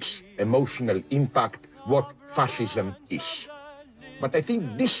 as to its emotional impact, what fascism is. But I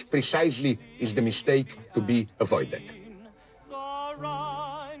think this precisely is the mistake to be avoided.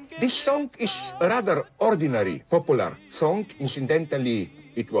 This song is a rather ordinary, popular song. Incidentally,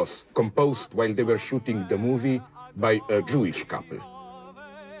 it was composed while they were shooting the movie by a Jewish couple.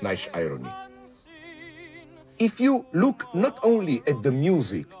 Nice irony. If you look not only at the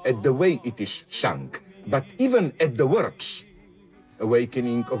music, at the way it is sung, but even at the words,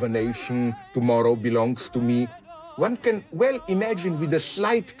 Awakening of a Nation, Tomorrow Belongs to Me, one can well imagine with a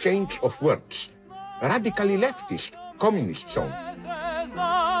slight change of words, a radically leftist, communist song.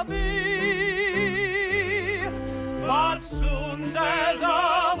 But soon says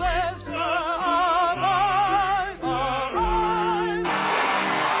a whisper, arise, arise.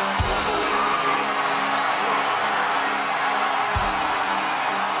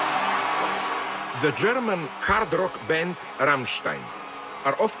 The German hard rock band Rammstein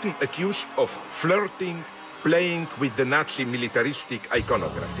are often accused of flirting playing with the Nazi militaristic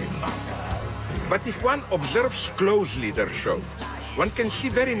iconography. But if one observes closely their show, one can see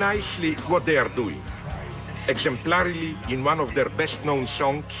very nicely what they are doing. Exemplarily in one of their best-known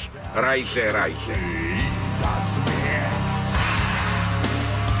songs, Rise, Rise.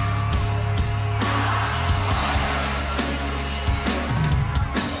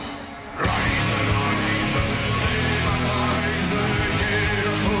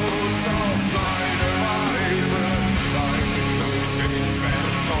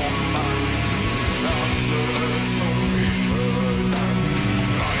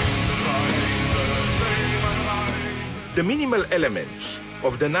 The minimal elements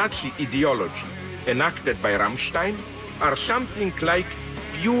of the Nazi ideology enacted by Rammstein are something like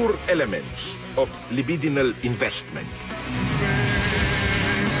pure elements of libidinal investment.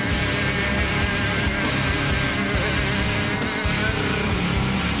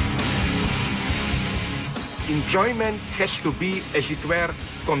 Enjoyment has to be, as it were,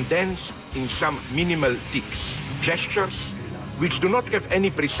 condensed in some minimal tics, gestures, which do not have any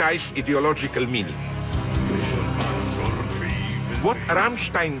precise ideological meaning. What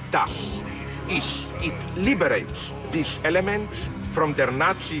Rammstein does is it liberates these elements from their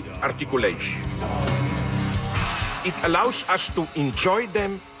Nazi articulation. It allows us to enjoy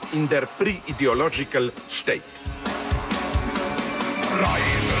them in their pre-ideological state.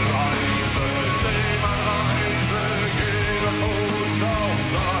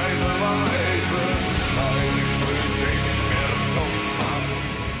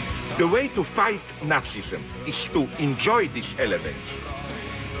 The way to fight Nazism is to enjoy these elements,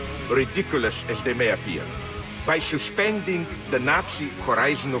 ridiculous as they may appear, by suspending the Nazi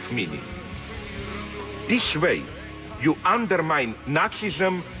horizon of meaning. This way, you undermine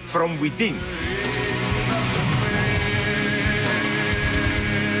Nazism from within.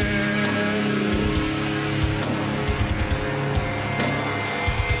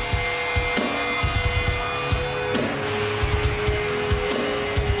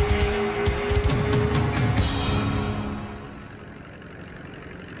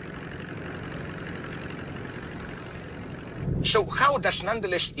 So how does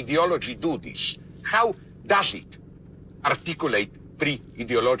nonetheless ideology do this? How does it articulate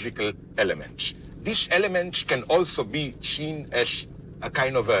pre-ideological elements? These elements can also be seen as a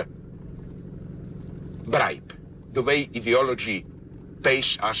kind of a bribe, the way ideology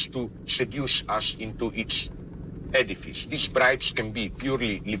pays us to seduce us into its edifice. These bribes can be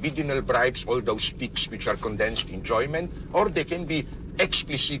purely libidinal bribes, all those tics which are condensed enjoyment, or they can be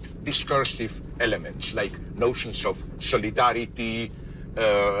explicit discursive elements like notions of solidarity,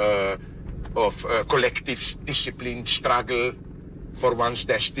 of collective discipline, struggle for one's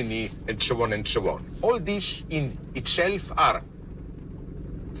destiny, and so on and so on. All these in itself are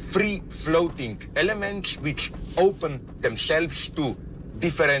free-floating elements which open themselves to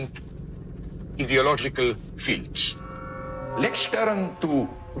different ideological fields. Let's turn to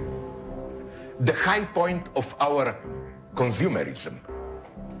the high point of our consumerism.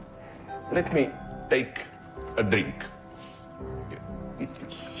 Let me take a drink. It's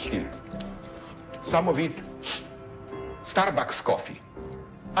still. Some of it, Starbucks coffee.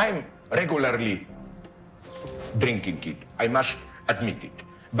 I'm regularly drinking it, I must admit it.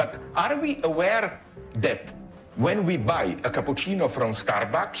 But are we aware that when we buy a cappuccino from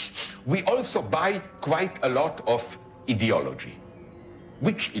Starbucks, we also buy quite a lot of ideology?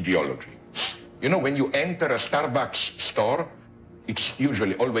 Which ideology? You know, when you enter a Starbucks store, it's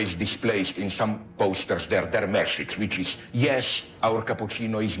usually always displayed in some posters their message, which is, yes, our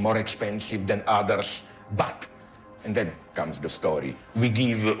cappuccino is more expensive than others, but, and then comes the story, we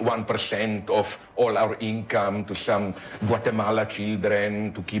give 1% of all our income to some Guatemala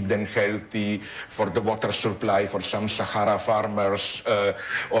children to keep them healthy, for the water supply for some Sahara farmers,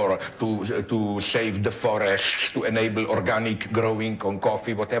 or to save the forests, to enable organic growing on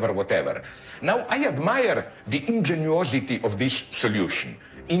coffee, whatever, whatever. Now, I admire the ingenuity of this solution.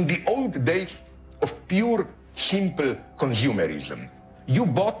 In the old days of pure, simple consumerism, you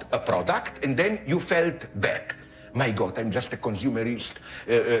bought a product and then you felt bad. My God, I'm just a consumerist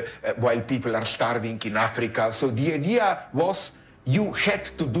while people are starving in Africa. So the idea was you had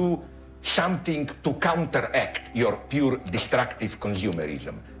to do something to counteract your pure destructive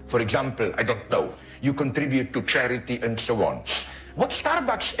consumerism. For example, I don't know, you contribute to charity and so on. What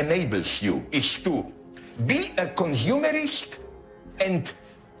Starbucks enables you is to be a consumerist and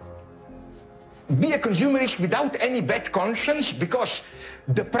be a consumerist without any bad conscience, because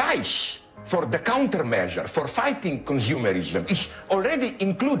the price for the countermeasure for fighting consumerism is already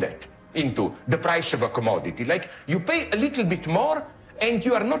included into the price of a commodity. Like, you pay a little bit more And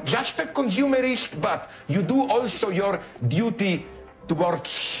you are not just a consumerist, but you do also your duty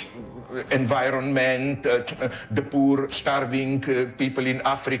towards environment, the poor, starving people in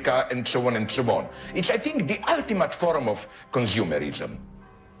Africa, and so on and so on. It's, I think, the ultimate form of consumerism.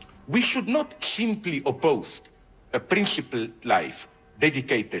 We should not simply oppose a principled life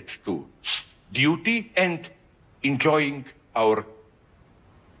dedicated to duty and enjoying our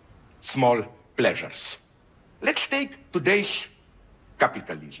small pleasures. Let's take today's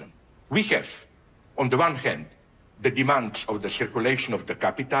capitalism. We have, on the one hand, the demands of the circulation of the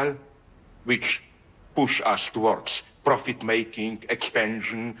capital, which push us towards profit-making,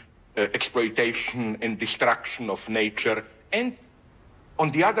 expansion, exploitation, and destruction of nature, and on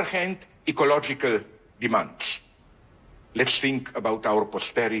the other hand, ecological demands. Let's think about our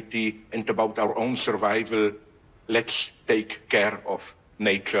posterity and about our own survival. Let's take care of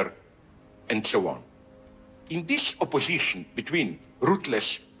nature, and so on. In this opposition between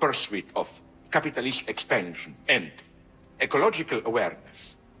ruthless pursuit of capitalist expansion and ecological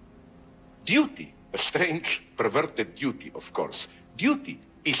awareness, duty, a strange, perverted duty, of course, duty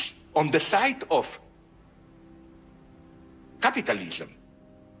is on the side of capitalism,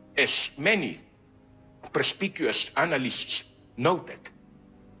 as many perspicuous analysts noted.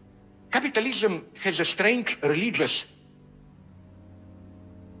 Capitalism has a strange religious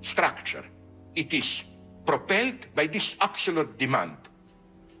structure. It is propelled by this absolute demand.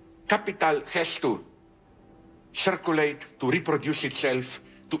 Capital has to circulate, to reproduce itself,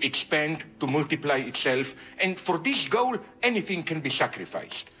 to expand, to multiply itself, and for this goal, anything can be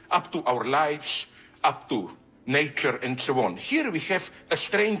sacrificed, up to our lives, up to nature, and so on. Here we have a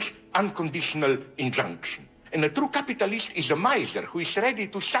strange, unconditional injunction. And a true capitalist is a miser who is ready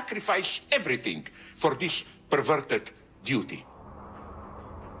to sacrifice everything for this perverted duty.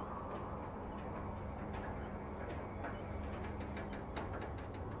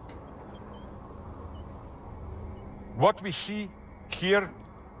 What we see here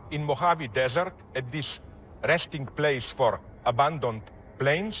in Mojave Desert, at this resting place for abandoned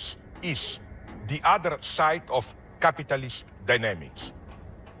planes, is the other side of capitalist dynamics.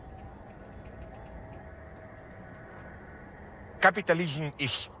 Capitalism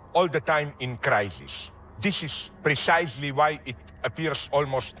is all the time in crisis. This is precisely why it appears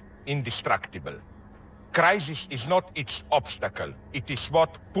almost indestructible. Crisis is not its obstacle. It is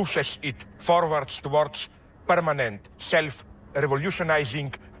what pushes it forwards towards permanent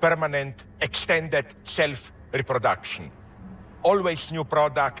self-revolutionizing, permanent extended self-reproduction. Always new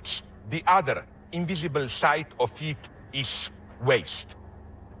products. The other invisible side of it is waste.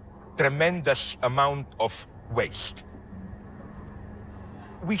 Tremendous amount of waste.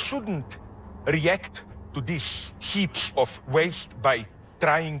 We shouldn't react to these heaps of waste by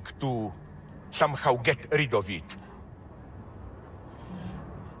trying to somehow get rid of it.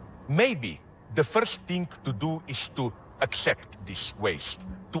 Maybe the first thing to do is to accept this waste,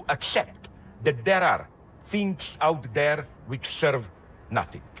 to accept that there are things out there which serve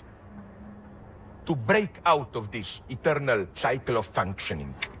nothing, to break out of this eternal cycle of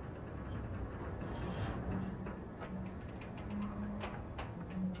functioning.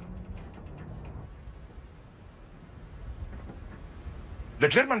 The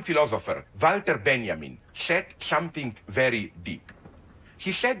German philosopher Walter Benjamin said something very deep.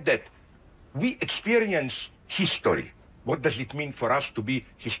 He said that we experience history. What does it mean for us to be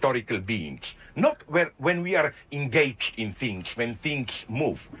historical beings? Not when we are engaged in things, when things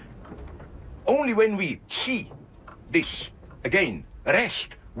move. Only when we see this, again,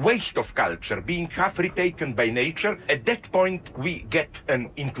 rest, waste of culture being half retaken by nature, at that point we get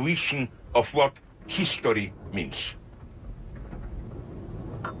an intuition of what history means.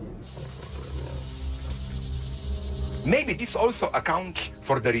 Maybe this also accounts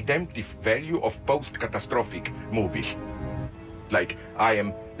for the redemptive value of post-catastrophic movies, like I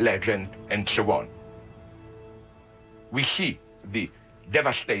Am Legend and so on. We see the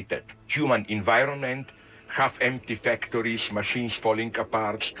devastated human environment, half-empty factories, machines falling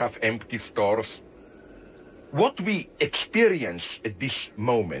apart, half-empty stores. What we experience at this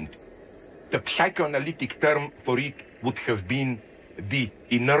moment, the psychoanalytic term for it would have been the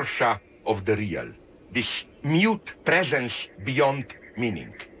inertia of the real. This mute presence beyond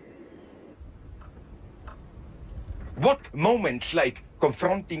meaning. What moments like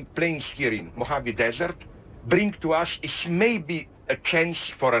confronting plains here in Mojave Desert bring to us is maybe a chance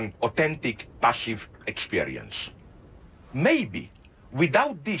for an authentic passive experience. Maybe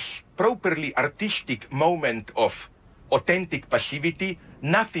without this properly artistic moment of authentic passivity,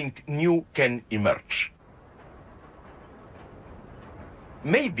 nothing new can emerge.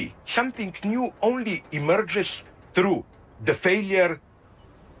 Maybe something new only emerges through the failure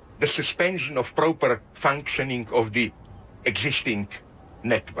the suspension of proper functioning of the existing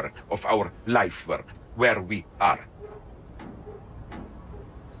network of our life work, where we are.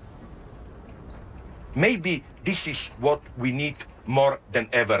 Maybe this is what we need more than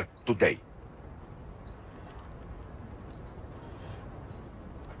ever today.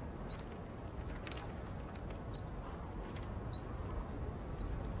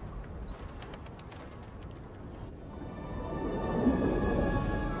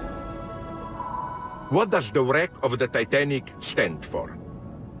 What does the wreck of the Titanic stand for?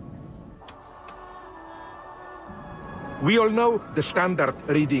 We all know the standard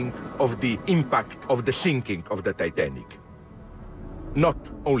reading of the impact of the sinking of the Titanic. Not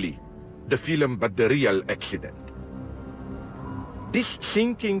only the film, but the real accident. This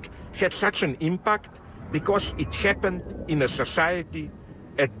sinking had such an impact because it happened in a society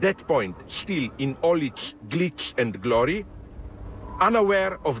at that point still in all its glitz and glory,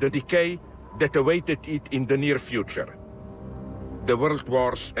 unaware of the decay that awaited it in the near future, the world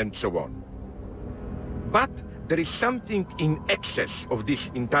wars and so on. But there is something in excess of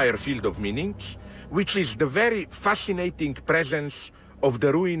this entire field of meanings, which is the very fascinating presence of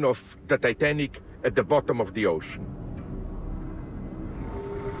the ruin of the Titanic at the bottom of the ocean.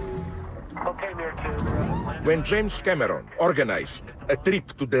 When James Cameron organized a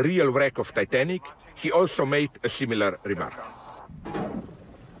trip to the real wreck of Titanic, he also made a similar remark.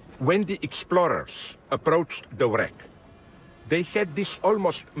 When the explorers approached the wreck, they had this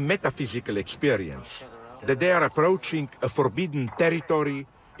almost metaphysical experience that they are approaching a forbidden territory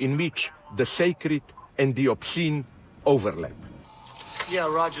in which the sacred and the obscene overlap. Yeah,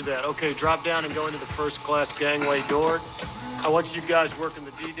 roger that. Okay, drop down and go into the first-class gangway door. I want you guys working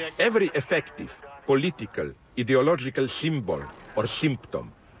the D-deck. Every effective political, ideological symbol or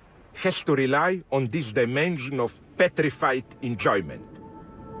symptom has to rely on this dimension of petrified enjoyment,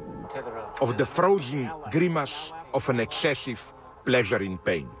 of the frozen grimace of an excessive pleasure in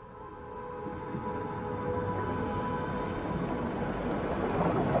pain.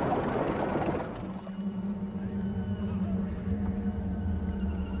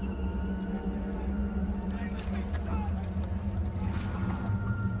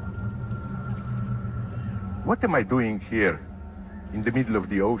 What am I doing here in the middle of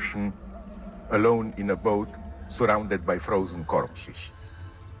the ocean, alone in a boat surrounded by frozen corpses?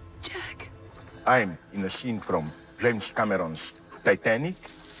 Jack. I'm in a scene from James Cameron's Titanic,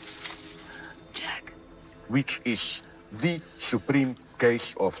 Jack, which is the supreme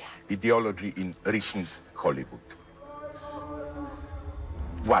case of ideology in recent Hollywood.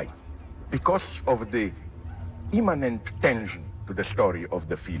 Why? Because of the immanent tension to the story of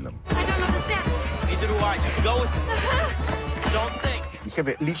the film. I don't know the steps. Neither do I. Just go with it. Don't think. We have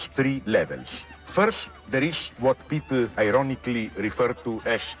at least 3 levels. First, there is what people ironically refer to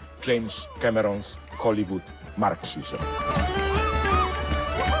as James Cameron's Hollywood Marxism.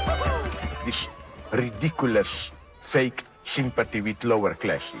 This ridiculous, fake sympathy with lower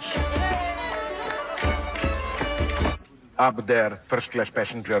classes. Up there, first-class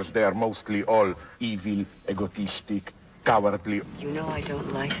passengers, they are mostly all evil, egotistic, cowardly. You know I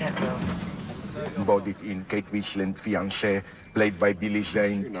don't like that, Rose. Embodied in Kate Winslet, fiancé, played by Billy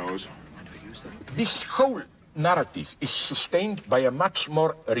Zane. Your nose. This whole narrative is sustained by a much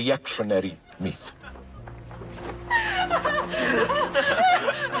more reactionary myth.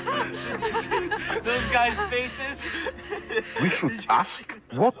 Those guys' faces. We should ask,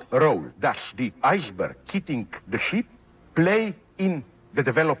 what role does the iceberg hitting the ship play in the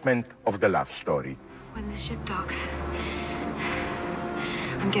development of the love story? When the ship docks,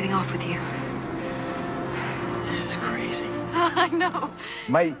 I'm getting off with you. This is crazy. I know.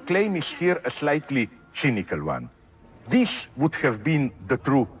 My claim is here a slightly cynical one. This would have been the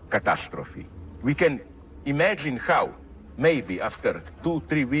true catastrophe. We can imagine how, maybe after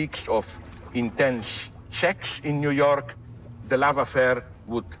 2-3 weeks of intense sex in New York, the love affair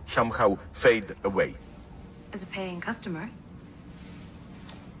would somehow fade away. As a paying customer,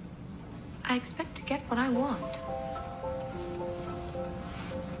 I expect to get what I want.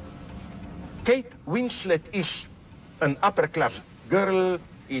 Kate Winslet is an upper-class girl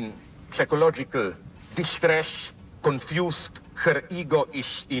in psychological distress, confused, her ego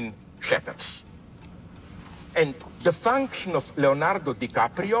is in shatters. And the function of Leonardo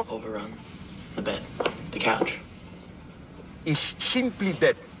DiCaprio... Overrun. The bed. The couch. ...is simply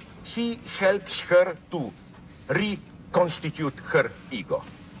that he helps her to reconstitute her ego.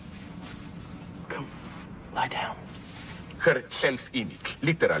 Come, lie down. Her self-image.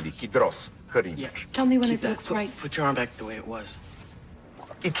 Literally, he draws her image. Yeah. Tell me when Keep it looks right. Put your arm back the way it was.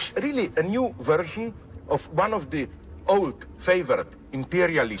 It's really a new version of one of the old favorite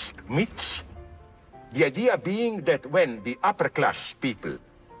imperialist myths, the idea being that when the upper class people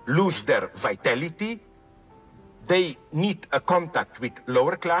lose their vitality, they need a contact with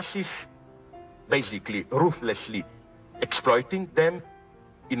lower classes, basically ruthlessly exploiting them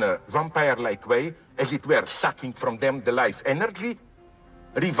in a vampire-like way, as it were, sucking from them the life energy.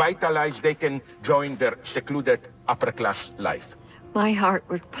 Revitalized, they can join their secluded upper-class life. My heart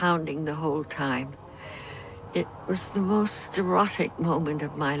was pounding the whole time. It was the most erotic moment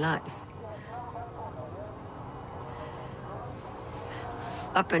of my life.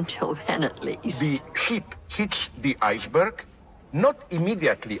 Up until then, at least. The ship hits the iceberg, not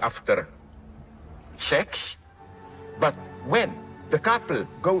immediately after sex, but when the couple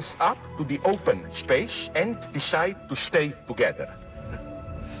goes up to the open space and decide to stay together.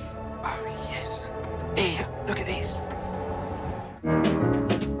 Oh, yes. Here, look at this.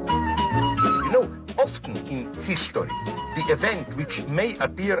 You know, often in history, the event which may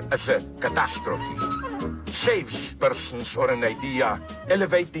appear as a catastrophe saves persons or an idea,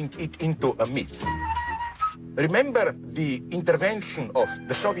 elevating it into a myth. Remember the intervention of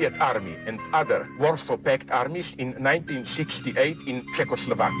the Soviet army and other Warsaw Pact armies in 1968 in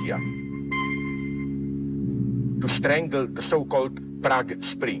Czechoslovakia to strangle the so-called Prague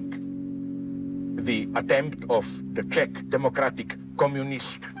Spring, the attempt of the Czech Democratic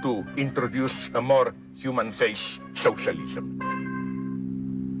Communists to introduce a more human-face socialism.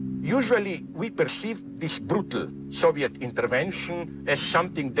 Usually, we perceive this brutal Soviet intervention as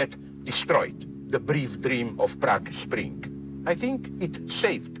something that destroyed the brief dream of Prague Spring. I think it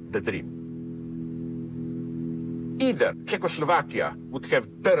saved the dream. Either Czechoslovakia would have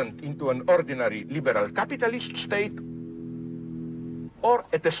turned into an ordinary liberal capitalist state, or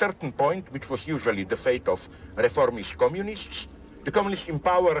at a certain point, which was usually the fate of reformist communists, the communists in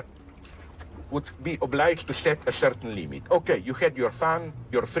power would be obliged to set a certain limit. Okay, you had your fun,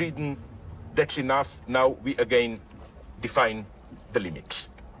 your freedom, that's enough. Now we again define the limits.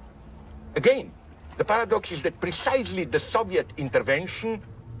 Again, the paradox is that precisely the Soviet intervention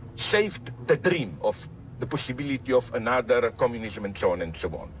saved the dream of the possibility of another communism and so on and so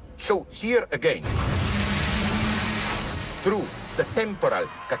on. So here again, through the temporal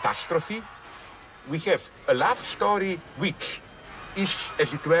catastrophe, we have a love story which is,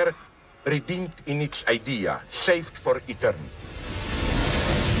 as it were, redeemed in its idea, saved for eternity.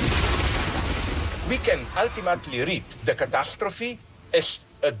 We can ultimately read the catastrophe as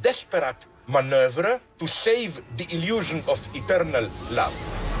a desperate maneuver to save the illusion of eternal love.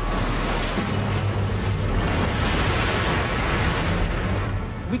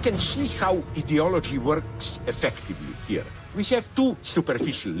 We can see how ideology works effectively here. We have two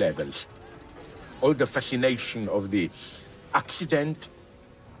superficial levels. All the fascination of the accident,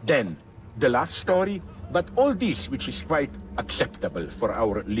 then the love story, but all this, which is quite acceptable for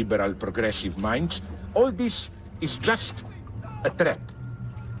our liberal progressive minds, all this is just a trap.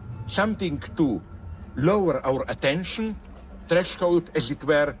 Something to lower our attention threshold, as it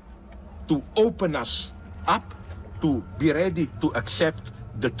were, to open us up, to be ready to accept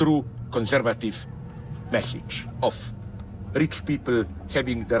the true conservative message of rich people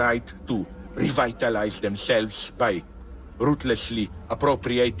having the right to revitalize themselves by ruthlessly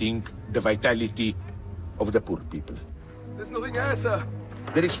appropriating the vitality of the poor people. There's nothing here, sir.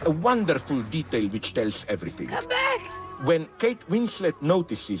 There is a wonderful detail which tells everything. Come back! When Kate Winslet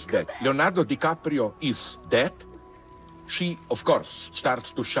notices that Leonardo DiCaprio is dead, she, of course,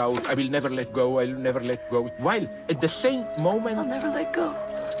 starts to shout, "I will never let go, I will never let go," while at the same moment, I'll never let go.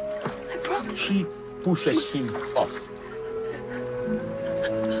 I promise. She pushes him off.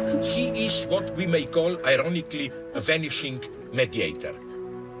 He is what we may call, ironically, a vanishing mediator.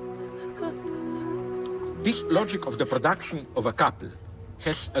 This logic of the production of a couple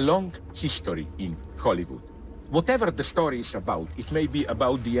has a long history in Hollywood. Whatever the story is about, it may be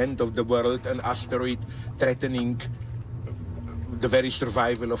about the end of the world, an asteroid threatening the very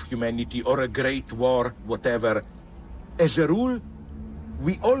survival of humanity, or a great war, whatever. As a rule,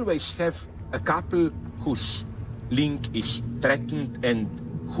 we always have a couple whose link is threatened and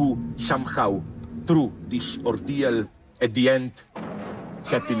who somehow, through this ordeal, at the end,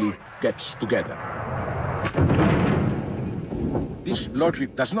 happily gets together. This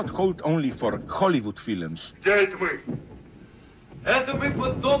logic does not hold only for Hollywood films. Где мы? Это мы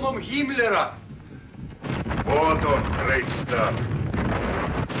под домом Гиммлера. Вот он, great stuff.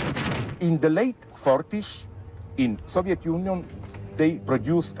 In the late 40s, in Soviet Union, they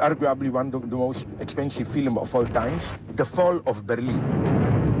produced arguably one of the most expensive films of all times, The Fall of Berlin,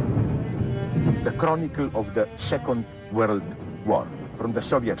 the chronicle of the Second World War, from the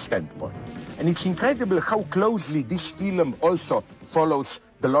Soviet standpoint. And it's incredible how closely this film also follows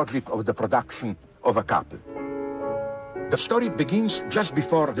the logic of the production of a couple. The story begins just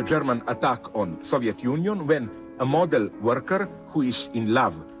before the German attack on Soviet Union, when a model worker who is in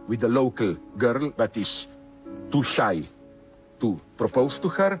love with a local girl but is too shy to propose to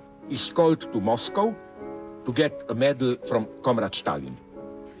her is called to Moscow to get a medal from Comrade Stalin.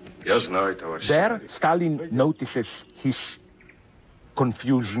 There, Stalin notices his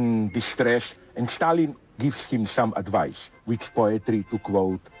confusion, distress, and Stalin gives him some advice, which poetry to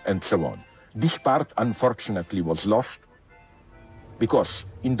quote, and so on. This part, unfortunately, was lost, because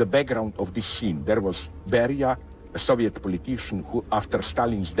in the background of this scene, there was Beria, a Soviet politician who, after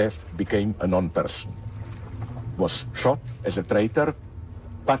Stalin's death, became a non-person. Was shot as a traitor,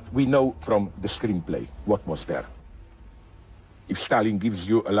 but we know from the screenplay what was there. If Stalin gives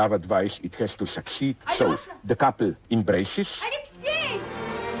you a love advice, it has to succeed. So the couple embraces.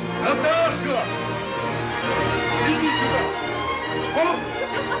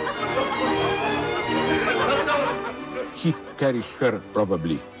 He carries her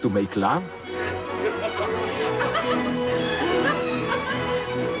probably to make love.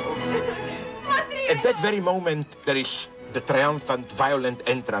 At that very moment, there is the triumphant, violent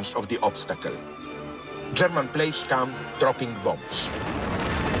entrance of the obstacle. German planes come dropping bombs.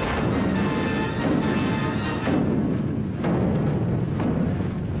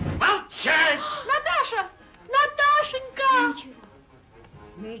 Молчать! Наташа! Наташенька!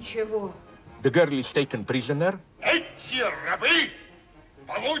 Ничего. The girl is taken prisoner. Эти рабы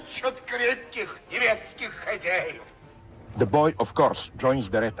получат крепких немецких хозяев. The boy, of course, joins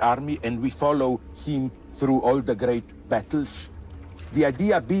the Red Army, and we follow him through all the great battles. The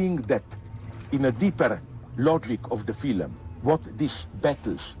idea being that, in a deeper logic of the film, what these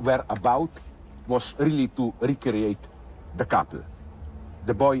battles were about was really to recreate the couple.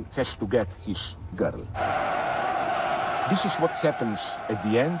 The boy has to get his girl. This is what happens at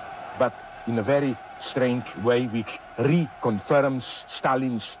the end, but in a very strange way, which reconfirms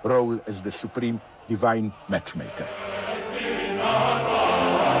Stalin's role as the supreme divine matchmaker.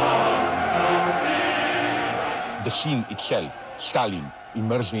 The scene itself, Stalin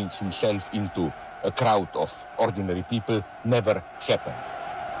immersing himself into a crowd of ordinary people, never happened.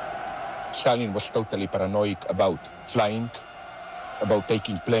 Stalin was totally paranoid about flying, about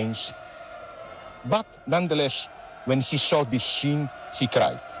taking planes. But nonetheless, when he saw this scene, he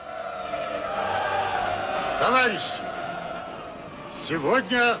cried. Товарищи,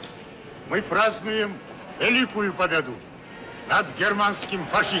 сегодня мы празднуем великую победу над германским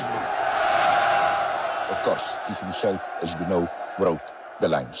фашизмом. Of course, he himself, as we know, wrote the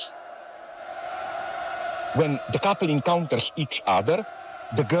lines. When the couple encounters each other,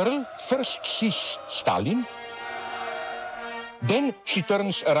 the girl first sees Stalin, then she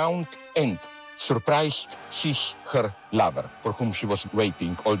turns around and, surprised, sees her lover, for whom she was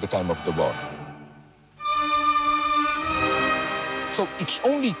waiting all the time of the war. So it's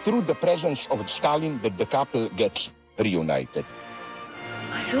only through the presence of Stalin that the couple gets reunited.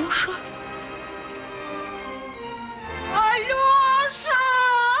 Алёша? Алёша!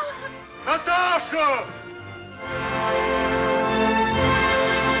 Наташа!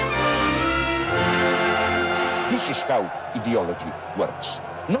 This is how ideology works.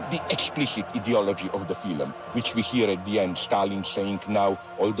 Not the explicit ideology of the film, which we hear at the end, Stalin saying now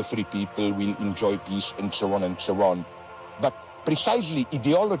all the free people will enjoy peace and so on and so on. But precisely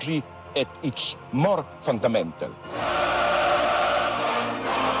ideology at its more fundamental.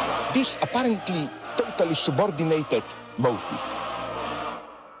 This apparently totally subordinated motive,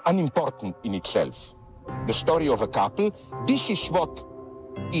 unimportant in itself, the story of a couple, this is what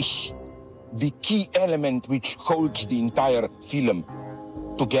is the key element which holds the entire film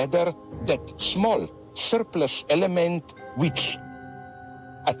together, that small surplus element which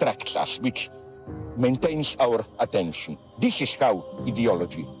attracts us, which maintains our attention. This is how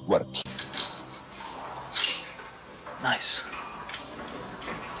ideology works. Nice.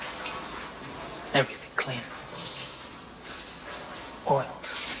 Everything clean. Oil.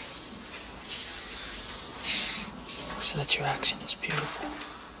 So that your action is beautiful.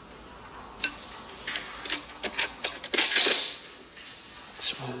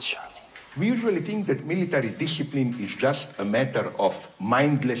 Smooth, Charlie. We usually think that military discipline is just a matter of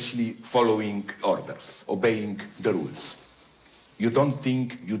mindlessly following orders, obeying the rules. You don't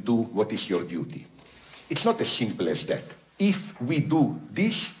think you do what is your duty. It's not as simple as that. If we do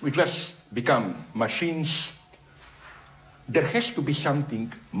this, we just become machines. There has to be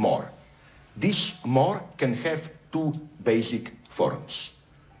something more. This more can have two basic forms.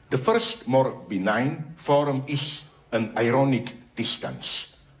 The first, more benign form is an ironic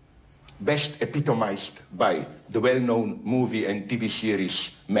distance. best epitomized by the well-known movie and TV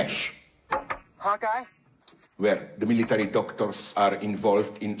series MASH, Hawkeye? where the military doctors are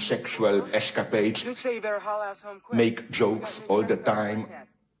involved in sexual escapades, Duke say you better haul ass home quick. make jokes all the time.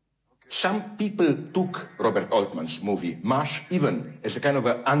 Some people took Robert Altman's movie MASH even as a kind of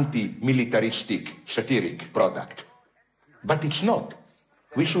an anti-militaristic satiric product. But it's not.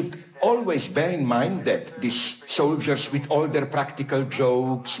 We should always bear in mind that these soldiers, with all their practical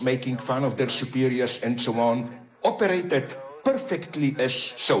jokes, making fun of their superiors and so on, operated perfectly as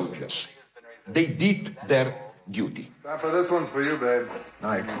soldiers. They did their duty. This one's for you, babe.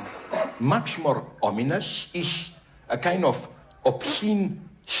 Nice. Much more ominous is a kind of obscene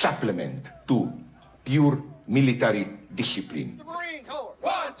supplement to pure military discipline.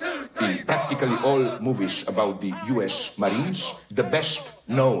 In practically all movies about the US Marines, the best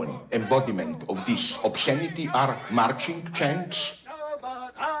known embodiment of this obscenity are marching chants,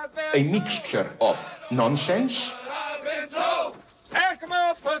 a mixture of nonsense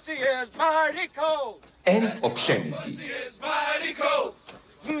Eskimo pussy is mighty cold. and obscenity.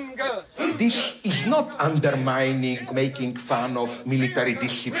 Good. This is not undermining, making fun of military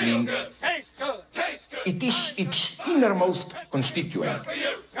discipline. Taste good. Taste good. It is its innermost constituent.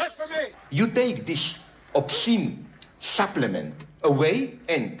 Good for me. You take this obscene supplement away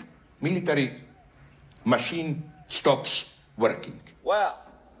and military machine stops working. Well,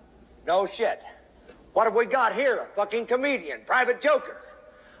 no shit. What have we got here? A fucking comedian, private joker.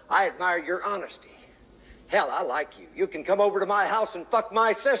 I admire your honesty. Hell, I like you. You can come over to my house and fuck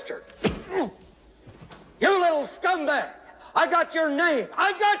my sister. You little scumbag. I got your name.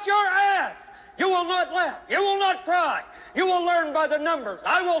 I got your ass. You will not laugh. You will not cry. You will learn by the numbers.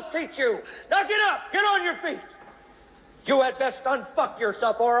 I will teach you. Now get up. Get on your feet. You had best unfuck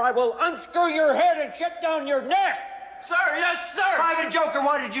yourself or I will unscrew your head and shut down your neck. Sir, yes, sir. Private joker,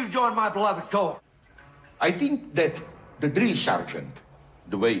 why did you join my beloved corps? I think that the drill sergeant,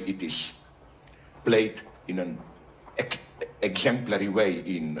 the way it is played in an exemplary way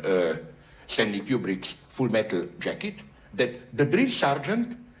in Stanley Kubrick's Full Metal Jacket, that the drill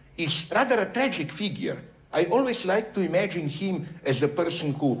sergeant is rather a tragic figure. I always like to imagine him as a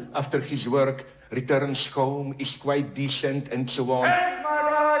person who, after his work, returns home, is quite decent, and so on. Here's my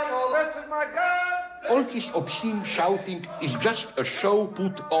rifle, this is my gun. All his obscene shouting is just a show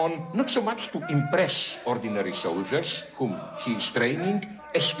put on, not so much to impress ordinary soldiers, whom he is training,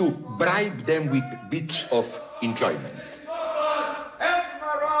 as to bribe them with bits of enjoyment.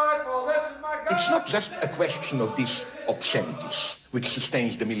 It's not just a question of these obscenities which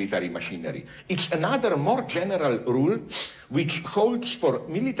sustains the military machinery. It's another more general rule which holds for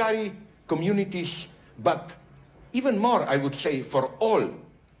military communities, but even more, I would say, for all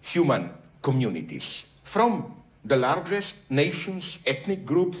human communities, from the largest nations, ethnic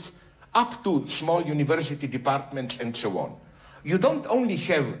groups, up to small university departments and so on. You don't only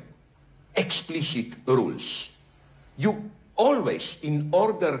have explicit rules. You always, in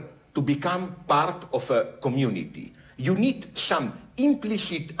order to become part of a community, you need some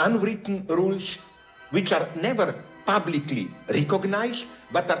implicit, unwritten rules which are never publicly recognized,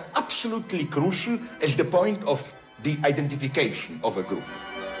 but are absolutely crucial as the point of the identification of a group.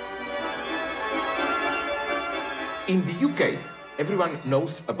 In the UK, everyone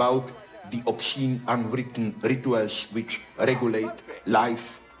knows about the obscene, unwritten rituals which regulate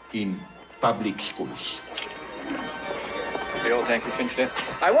life in public schools. Very well, thank you, Finchley.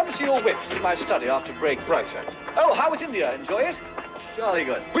 I want to see your whips in my study after break. Right, sir. Oh, how was India? Enjoy it? Jolly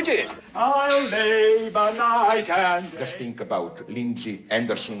good. Bridget! I'll labor night and day. Just think about Lindsay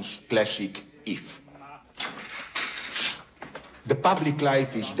Anderson's classic If. The public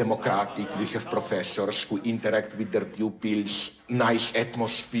life is democratic. We have professors who interact with their pupils, nice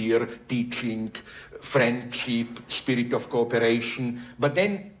atmosphere, teaching, friendship, spirit of cooperation. But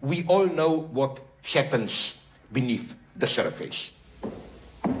then we all know what happens beneath the surface.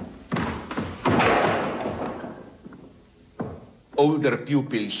 Older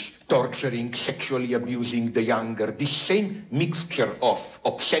pupils torturing, sexually abusing the younger, this same mixture of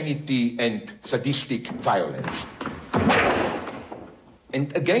obscenity and sadistic violence.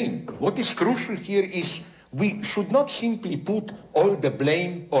 And again, what is crucial here is we should not simply put all the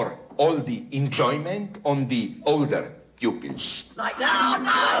blame or all the enjoyment on the older pupils. Like, no,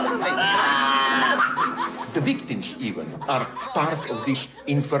 no! The victims even are part of this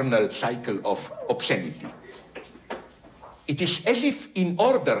infernal cycle of obscenity. It is as if in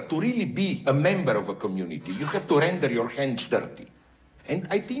order to really be a member of a community, you have to render your hands dirty. And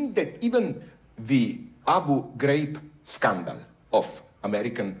I think that even the Abu Ghraib scandal of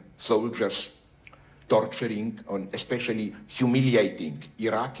American soldiers torturing and especially humiliating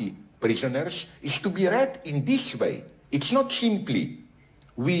Iraqi prisoners is to be read in this way. It's not simply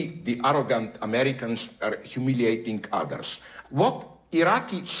we, the arrogant Americans, are humiliating others. What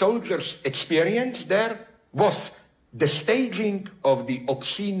Iraqi soldiers experienced there was the staging of the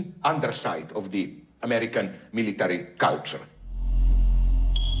obscene underside of the American military culture.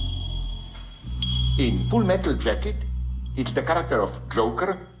 In Full Metal Jacket, it's the character of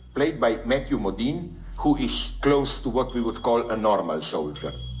Joker, played by Matthew Modine, who is close to what we would call a normal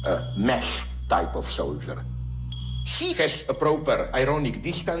soldier, a mesh type of soldier. He has a proper ironic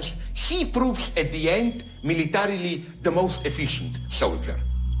distance. He proves at the end, militarily, the most efficient soldier.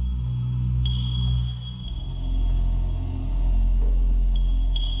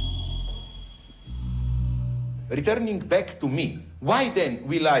 Returning back to me, why then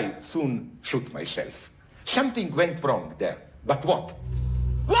will I soon shoot myself? Something went wrong there, but what?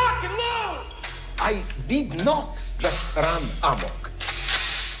 Lock and load! I did not just run amok.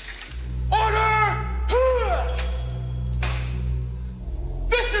 Order!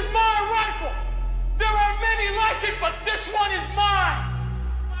 This is my rifle! There are many like it, but this one is mine!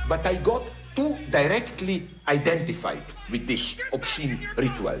 But I got too directly identified with these obscene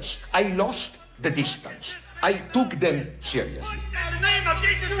rituals. I lost the distance. I took them seriously. In the name of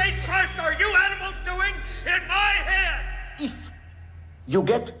Jesus Christ are you animals doing in my head? If you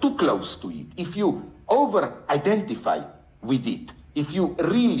get too close to it, if you over-identify with it, if you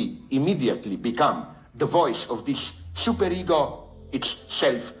really immediately become the voice of this superego, it's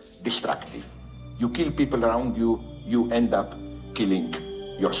self-destructive. You kill people around you, you end up killing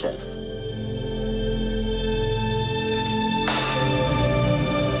yourself.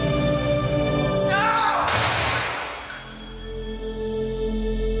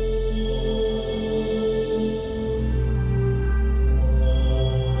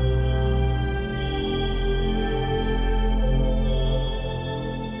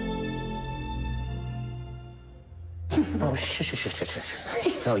 Oh, shush.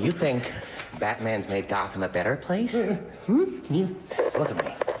 So you think Batman's made Gotham a better place? Look at me. Look at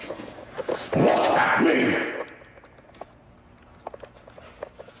me!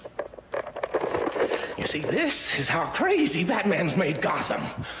 You see, this is how crazy Batman's made Gotham.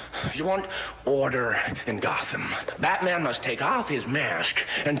 You want order in Gotham. Batman must take off his mask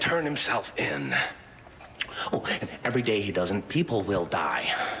and turn himself in. Oh, and every day he doesn't, people will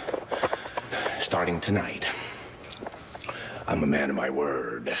die. Starting tonight. I'm a man of my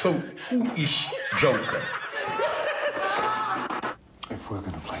word. So, who is Joker? If we're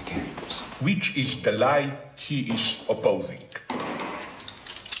gonna play games. Which is the lie he is opposing?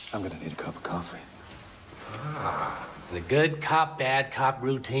 I'm gonna need a cup of coffee. Ah, the good cop, bad cop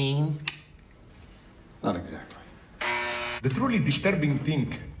routine? Not exactly. The truly disturbing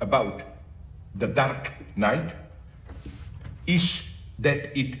thing about The Dark Knight is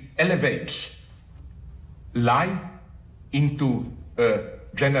that it elevates lie into a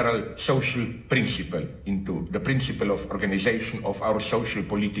general social principle, into the principle of organization of our social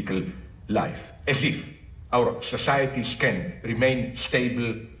political life, as if our societies can remain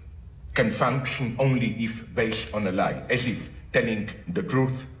stable, can function only if based on a lie, as if telling the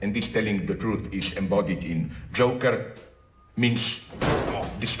truth, and this telling the truth is embodied in Joker, means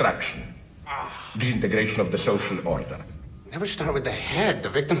destruction, disintegration of the social order. Never start with the head. The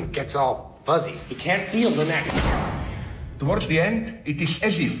victim gets all fuzzy. He can't feel the neck. Towards the end, it is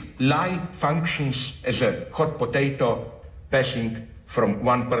as if lie functions as a hot potato passing from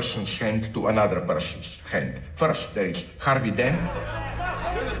one person's hand to another person's hand. First, there is Harvey Dent,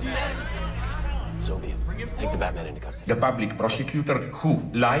 Sophie, take the Batman into custody. the public prosecutor, who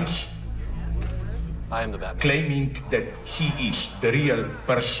lies, I am the Batman. claiming that he is the real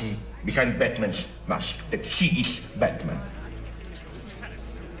person behind Batman's mask, that he is Batman.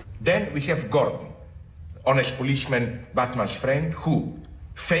 Then we have Gordon, honest policeman, Batman's friend, who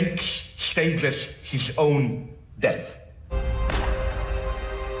fakes, stages his own death.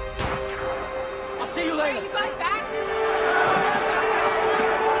 I'll see you later. Are you going back?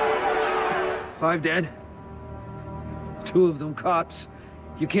 5 dead. 2 of them cops.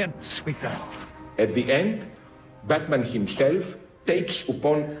 You can't speak that. At the end, Batman himself takes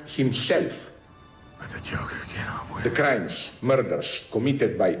upon himself the crimes, murders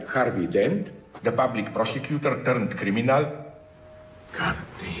committed by Harvey Dent, the public prosecutor turned criminal. Gotham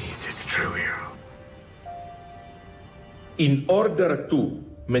needs its true hero. In order to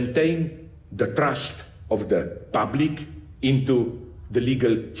maintain the trust of the public into the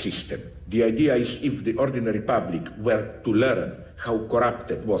legal system. The idea is if the ordinary public were to learn how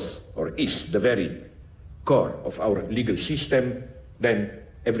corrupted was or is the very core of our legal system, then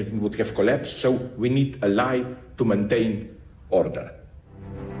everything would have collapsed. So we need a lie to maintain order.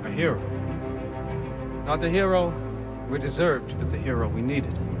 I hero. Not the hero we deserved, but the hero we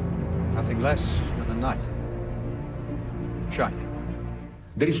needed. Nothing less than a knight. Shining.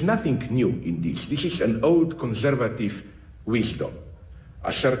 There is nothing new in this. This is an old conservative wisdom,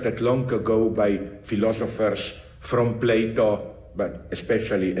 asserted long ago by philosophers from Plato, but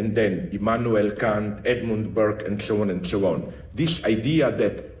especially, and then Immanuel Kant, Edmund Burke, and so on and so on. This idea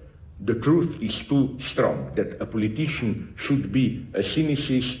that the truth is too strong, that a politician should be a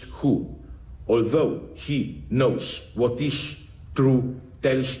cynicist who, although he knows what is true,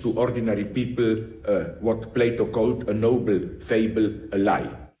 tells to ordinary people what Plato called a noble fable, a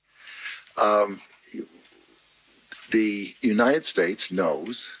lie. The United States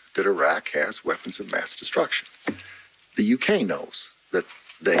knows that Iraq has weapons of mass destruction. The UK knows that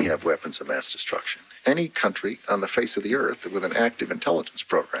they have weapons of mass destruction. Any country on the face of the earth with an active intelligence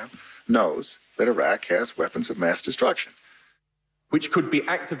program knows that Iraq has weapons of mass destruction. Which could be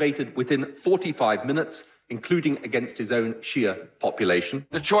activated within 45 minutes, including against his own Shia population.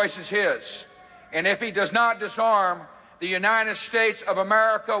 The choice is his. And if he does not disarm, the United States of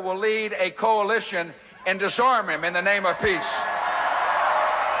America will lead a coalition and disarm him in the name of peace.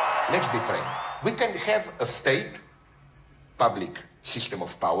 Let's be frank. We can have a state, public system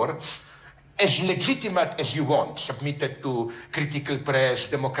of power, as legitimate as you want, submitted to critical press,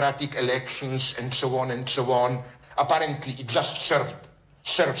 democratic elections, and so on and so on. Apparently, it just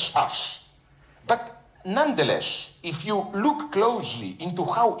serves us. But nonetheless, if you look closely into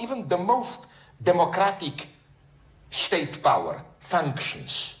how even the most democratic state power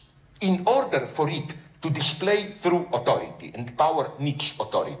functions, in order for it to display through authority, and power needs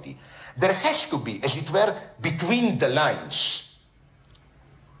authority, there has to be, as it were, between the lines,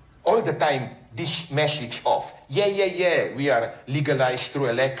 all the time, this message of, yeah, we are legalized through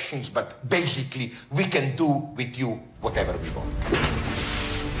elections, but basically we can do with you whatever we want.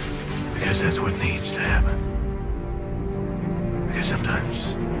 Because that's what needs to happen. Because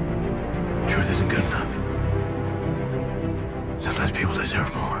sometimes truth isn't good enough. Sometimes people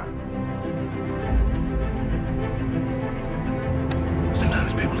deserve more.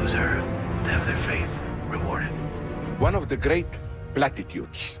 Sometimes people deserve to have their faith rewarded. One of the great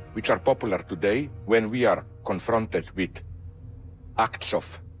platitudes which are popular today when we are confronted with acts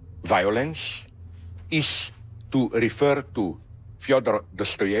of violence is to refer to Fyodor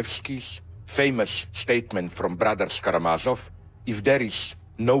Dostoevsky's famous statement from Brothers Karamazov, if there is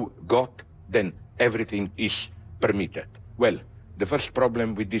no God, then everything is permitted. Well, the first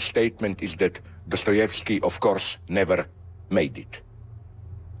problem with this statement is that Dostoevsky, of course, never made it.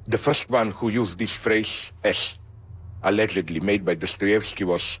 The first one who used this phrase as allegedly made by Dostoevsky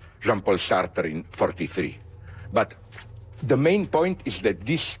was Jean-Paul Sartre in 1943. But the main point is that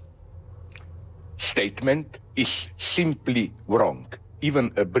this statement is simply wrong.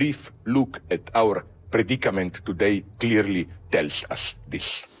 Even a brief look at our predicament today clearly tells us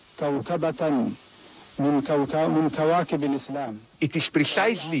this. It is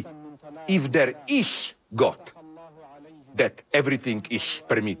precisely if there is God that everything is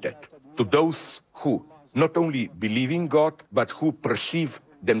permitted to those who not only believe in God, but who perceive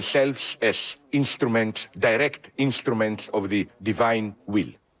themselves as instruments, direct instruments of the divine will.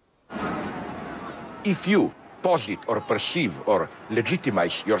 If you posit or perceive or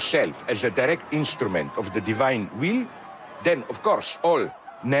legitimize yourself as a direct instrument of the divine will, then, of course, all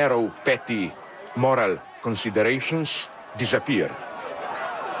narrow, petty, moral considerations disappear.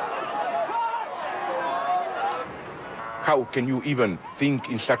 How can you even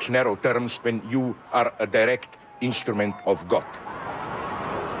think in such narrow terms when you are a direct instrument of God?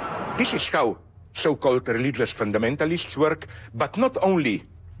 This is how so-called religious fundamentalists work, but not only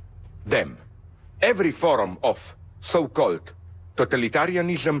them. Every form of so-called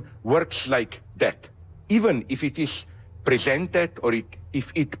totalitarianism works like that, even if it is presented or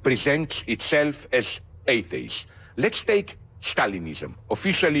if it presents itself as atheist. Let's take Stalinism.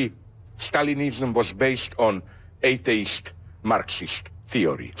 Officially, Stalinism was based on atheist Marxist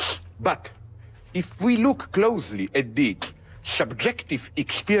theory. But if we look closely at the subjective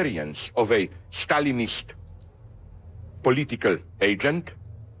experience of a Stalinist political agent,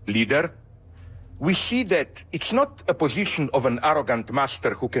 leader, we see that it's not a position of an arrogant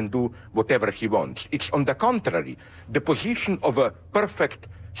master who can do whatever he wants. It's, on the contrary, the position of a perfect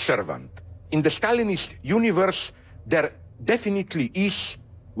servant. In the Stalinist universe, there definitely is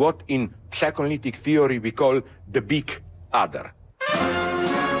what in psychoanalytic theory we call the big other.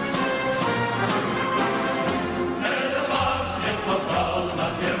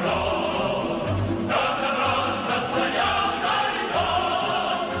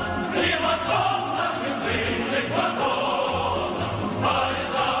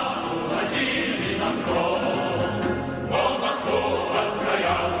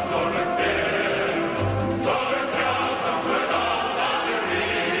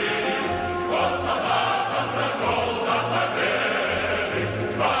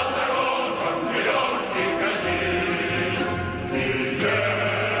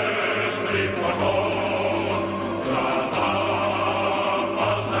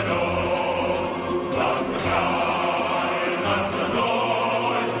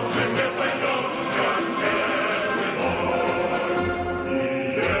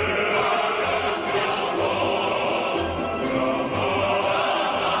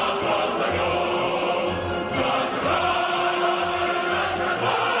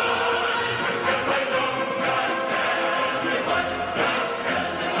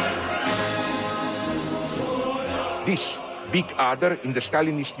 This big other in the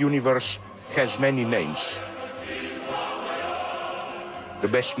Stalinist universe has many names. The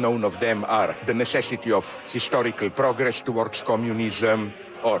best known of them are the necessity of historical progress towards communism,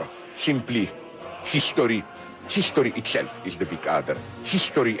 or simply history. History itself is the big other.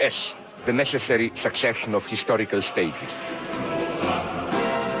 History as the necessary succession of historical stages.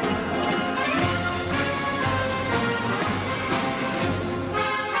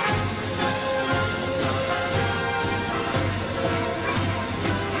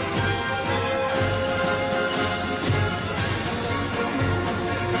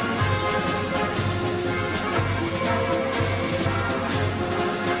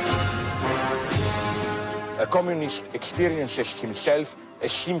 A communist experiences himself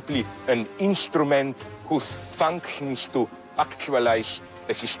as simply an instrument whose function is to actualize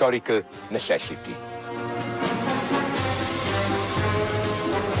a historical necessity.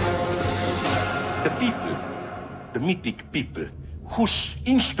 The people, the mythic people, whose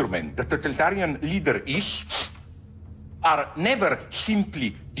instrument the totalitarian leader is, are never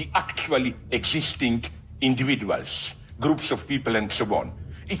simply the actually existing individuals, groups of people and so on.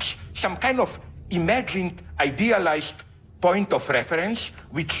 It's some kind of imagined, idealized point of reference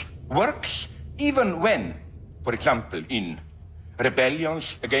which works even when, for example, in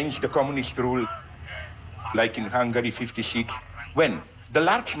rebellions against the communist rule, like in Hungary 56, when the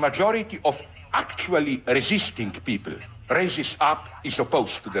large majority of actually resisting people raises up, is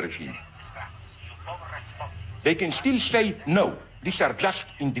opposed to the regime. They can still say, no, these are just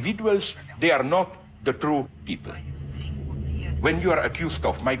individuals, they are not the true people. When you are accused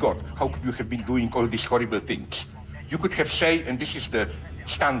of, my God, how could you have been doing all these horrible things? You could have said, and this is the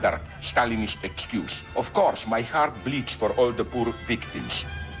standard Stalinist excuse, of course, my heart bleeds for all the poor victims.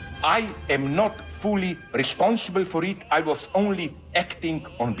 I am not fully responsible for it, I was only acting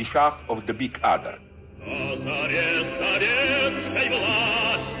on behalf of the big other.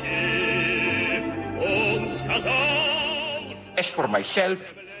 As for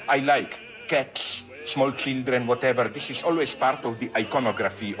myself, I like cats, small children, whatever. This is always part of the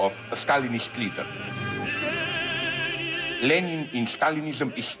iconography of a Stalinist leader. Lenin in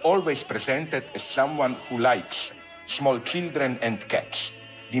Stalinism is always presented as someone who likes small children and cats.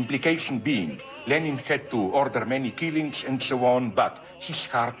 The implication being, Lenin had to order many killings and so on, but his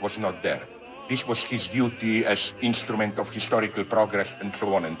heart was not there. This was his duty as instrument of historical progress and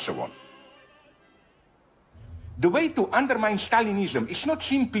so on and so on. The way to undermine Stalinism is not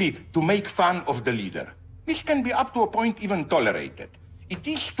simply to make fun of the leader. This can be up to a point even tolerated. It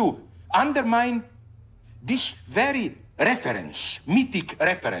is to undermine this very reference, mythic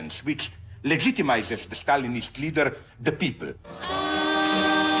reference, which legitimizes the Stalinist leader, the people.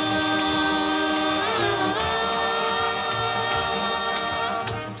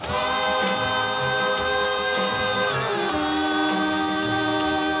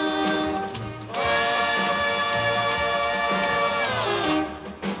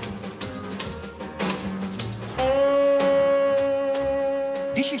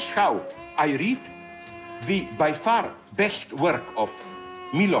 This is how I read the by far best work of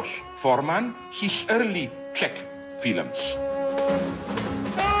Miloš Forman, his early Czech films.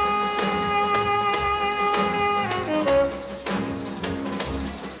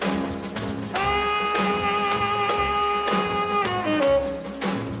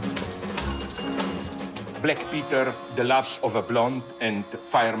 Black Peter, The Loves of a Blonde, and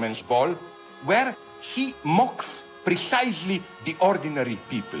Fireman's Ball, where he mocks precisely the ordinary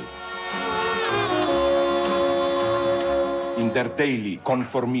people in their daily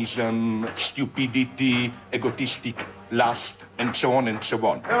conformism, stupidity, egotistic lust, and so on and so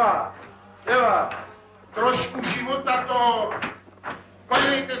on. Eva, trošku života to,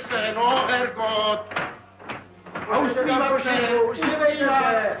 podívejte se, no, ergot.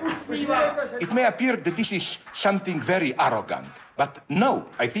 It may appear that this is something very arrogant, but no,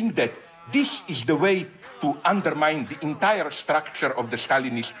 I think that this is the way to undermine the entire structure of the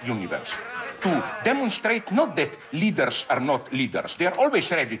Stalinist universe. To demonstrate not that leaders are not leaders. They are always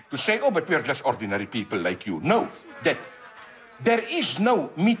ready to say, oh, but we are just ordinary people like you. No, that there is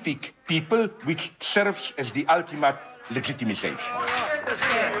no mythic people which serves as the ultimate legitimization.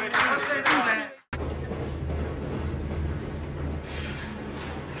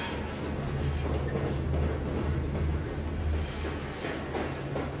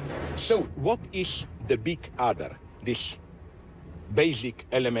 So, what is the big other, this basic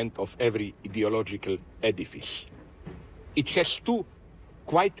element of every ideological edifice? It has two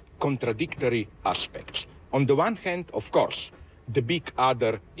quite contradictory aspects. On the one hand, of course, the big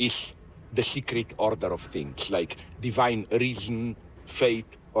other is the secret order of things, like divine reason,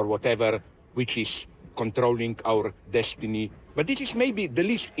 fate, or whatever, which is controlling our destiny. But this is maybe the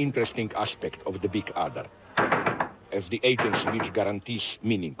least interesting aspect of the big other, as the agency which guarantees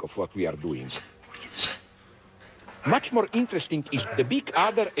meaning of what we are doing. Much more interesting is the big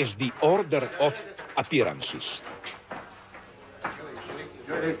other as the order of appearances.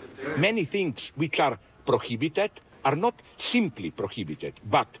 Many things which are prohibited are not simply prohibited,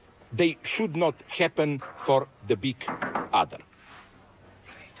 but they should not happen for the big other.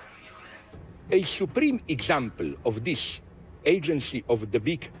 A supreme example of this agency of the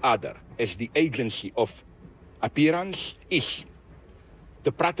big other as the agency of appearance is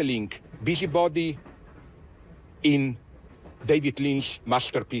the prattling busybody in David Lean's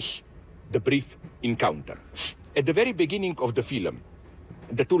masterpiece, The Brief Encounter. At the very beginning of the film,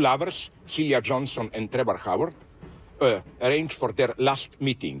 the two lovers, Celia Johnson and Trevor Howard, arranged for their last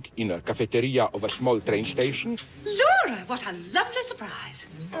meeting in a cafeteria of a small train station. Laura, what a lovely surprise.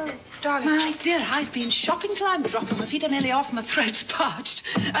 Oh, darling. My dear, I've been shopping till I'm dropping. My feet are nearly off, my throat's parched.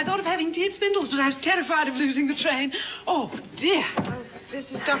 I thought of having tea at Spindle's, but I was terrified of losing the train. Oh, dear. Oh,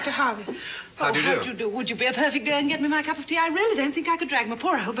 this is Dr. Harvey. How do you do? Would you be a perfect day and get me my cup of tea? I really don't think I could drag my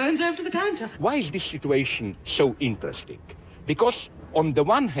poor old bones over to the counter. Why is this situation so interesting? Because on the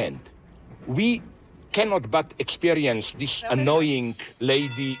one hand, we cannot but experience this annoying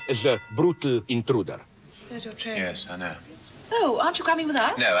lady as a brutal intruder. There's your train. Yes, I know. Oh, aren't you coming with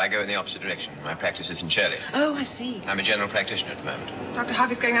us? No, I go in the opposite direction. My practice is in Shirley. Oh, I see. I'm a general practitioner at the moment. Dr.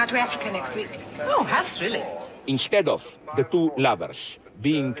 Harvey's going out to Africa next week. Oh, how thrilling. Instead of the two lovers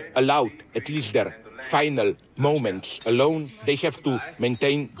being allowed at least their final moments alone, they have to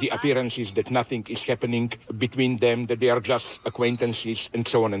maintain the appearances that nothing is happening between them, that they are just acquaintances, and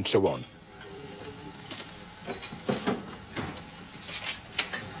so on and so on.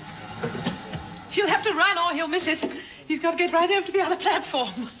 He'll have to run or he'll miss it. He's got to get right over to the other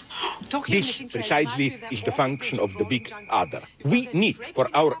platform. This precisely is the function of the big other. We need for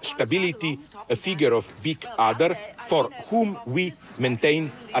our stability a figure of big other for whom we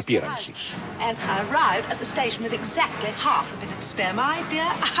maintain appearances. And I arrived at the station with exactly half a minute to spare. My dear,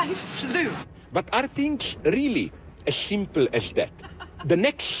 I flew. But are things really as simple as that? The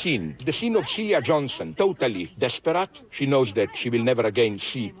next scene, the scene of Celia Johnson, totally desperate. She knows that she will never again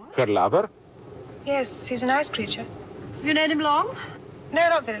see her lover. Yes, he's a nice creature. Have you known him long? No,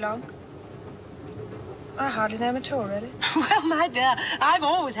 not very long. I hardly know him at all, really. Well, my dear, I've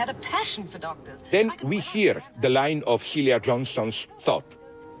always had a passion for doctors. Then we hear the line of Celia Johnson's thought.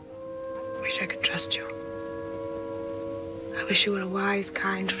 I wish I could trust you. I wish you were a wise,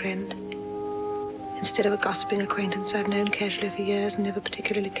 kind friend. Instead of a gossiping acquaintance I've known casually for years and never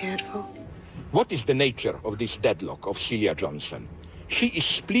particularly cared for. What is the nature of this deadlock of Celia Johnson? She is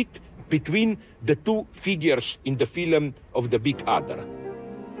split between the two figures in the film of the big other.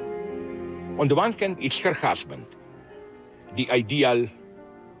 On the one hand, it's her husband, the ideal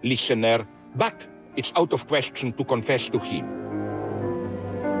listener, but it's out of question to confess to him.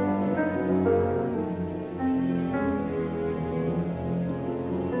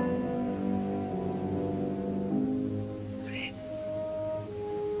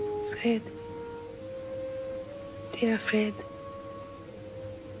 Fred. Dear Fred.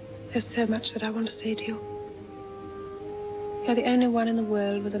 There's so much that I want to say to you. You're the only one in the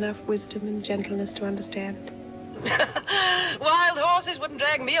world with enough wisdom and gentleness to understand. Wild horses wouldn't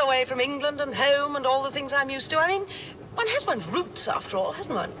drag me away from England and home and all the things I'm used to. I mean, one has one's roots, after all,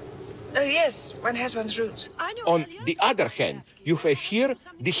 hasn't one? Oh, yes, one has one's roots. On the other hand, you have here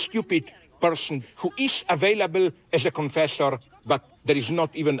this stupid person who is available as a confessor, but there is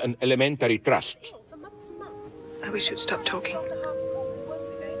not even an elementary trust. I wish you'd stop talking.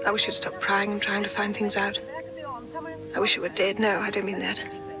 I wish you'd stop prying and trying to find things out. I wish you were dead. No, I don't mean that.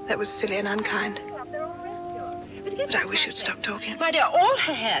 That was silly and unkind. But I wish you'd stop talking. My dear, all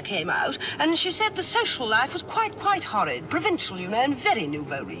her hair came out, and she said the social life was quite horrid. Provincial, you know, and very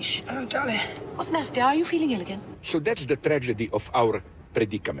nouveau riche. Oh, Dolly. What's the matter, dear? Are you feeling ill again? So that's the tragedy of our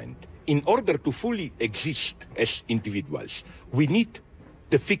predicament. In order to fully exist as individuals, we need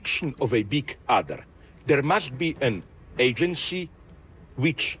the fiction of a big other. There must be an agency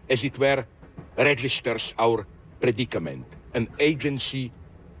which, as it were, registers our predicament, an agency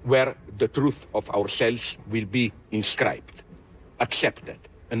where the truth of ourselves will be inscribed, accepted,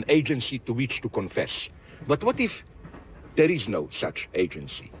 an agency to which to confess. But what if there is no such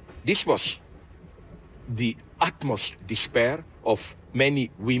agency? This was the utmost despair of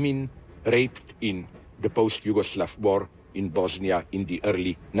many women raped in the post-Yugoslav war in Bosnia in the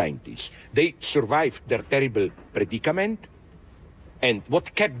early 90s. They survived their terrible predicament, and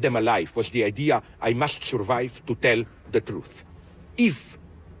what kept them alive was the idea, I must survive to tell the truth. If,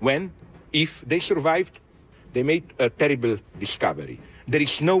 when If they survived, they made a terrible discovery. There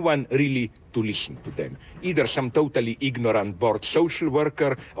is no one really to listen to them. Either some totally ignorant bored social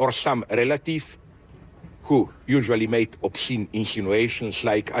worker or some relative who usually made obscene insinuations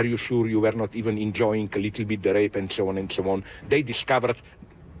like, are you sure you were not even enjoying a little bit the rape, and so on and so on. They discovered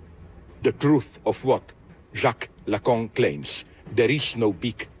the truth of what Jacques Lacan claims. There is no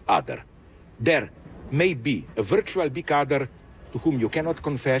big other. There may be a virtual big other to whom you cannot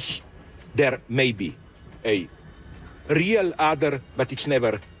confess. There may be a real other, but it's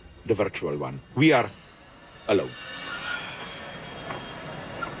never the virtual one. We are alone.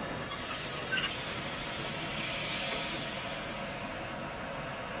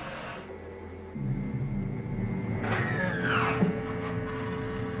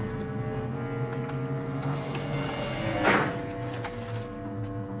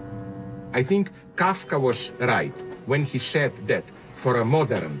 I think Kafka was right when he said that for a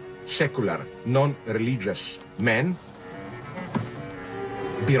modern, secular, non-religious man,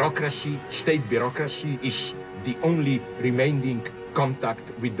 bureaucracy, state bureaucracy, is the only remaining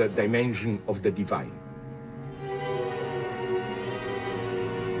contact with the dimension of the divine.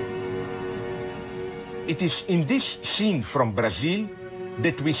 It is in this scene from Brazil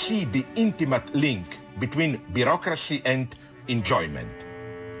that we see the intimate link between bureaucracy and enjoyment.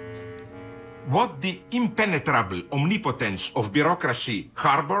 What the impenetrable omnipotence of bureaucracy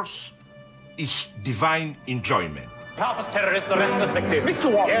harbors is divine enjoyment. Toughest terrorist, the restless victim.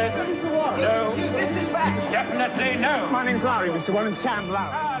 Mr. Warren. Yes. Mr. Warren. No. Is this fact? Definitely no. My name's Larry, Mr. Warren. Sam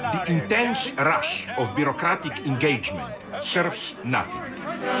Larry. The intense rush of bureaucratic engagement serves nothing.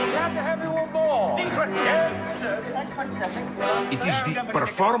 Glad to have you on board. Yes. It is the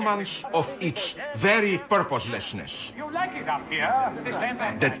performance of its very purposelessness You like it up here?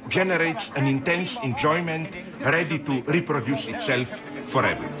 that generates an intense enjoyment ready to reproduce itself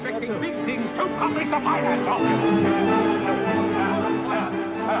forever. Expecting big things to publish the finance of you.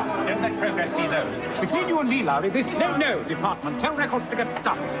 Don't let progress see those. Between you and me, Larry, this no department. Tell records to get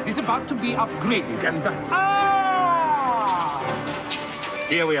stuck. Is about to be upgraded and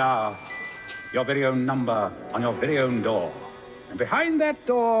here we are. Your very own number on your very own door. And behind that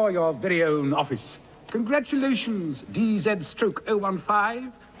door, your very own office. Congratulations,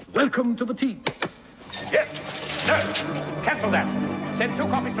 DZ-015. Welcome to the team. Yes. No. Cancel that. Send 2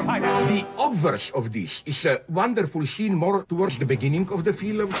 copies to finance. The obverse of this is a wonderful scene more towards the beginning of the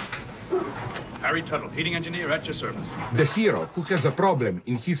film. Harry Tuttle, heating engineer at your service. The hero, who has a problem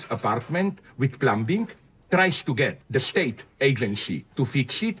in his apartment with plumbing, tries to get the state agency to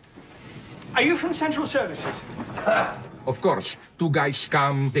fix it. Are you from Central Services? Of course, 2 guys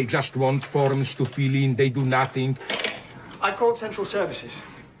come, they just want forms to fill in, they do nothing. I called Central Services.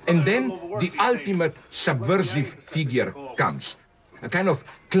 And then the ultimate subversive figure comes. A kind of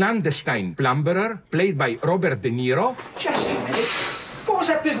clandestine plumberer, played by Robert De Niro. Just a minute. What was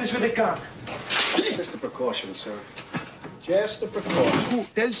that business with the gun? Just a precaution, sir. Just a precaution. Who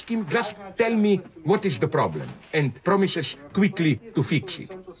tells him, just tell me what is the problem, and promises quickly to fix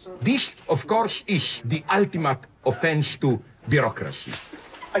it. This, of course, is the ultimate offense to bureaucracy.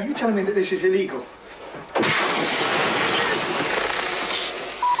 Are you telling me that this is illegal?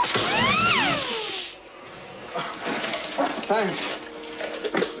 Thanks.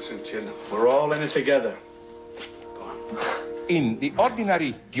 Listen, kid, we're all in this together. In the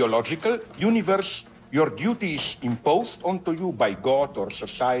ordinary theological universe, your duty is imposed onto you by God or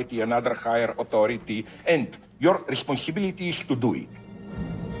society, another higher authority, and your responsibility is to do it.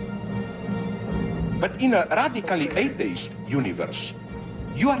 But in a radically atheist universe,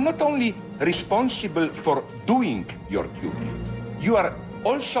 you are not only responsible for doing your duty, you are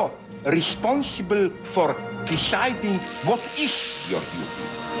also responsible for deciding what is your duty.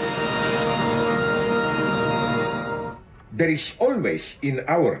 There is always in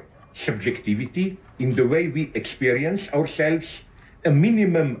our subjectivity, in the way we experience ourselves, a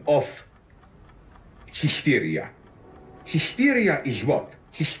minimum of hysteria. Hysteria is what?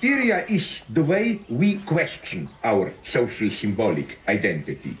 Hysteria is the way we question our social symbolic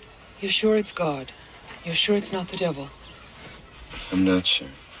identity. You're sure it's God? You're sure it's not the devil? I'm not sure.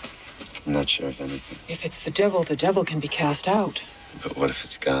 I'm not sure of anything. If it's the devil can be cast out. But what if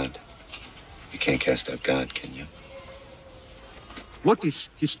it's God? You can't cast out God, can you? What is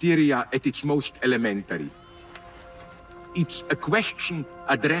hysteria at its most elementary? It's a question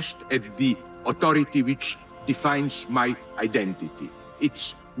addressed at the authority which defines my identity.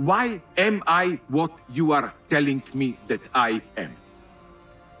 It's, why am I what you are telling me that I am?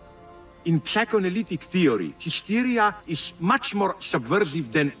 In psychoanalytic theory, hysteria is much more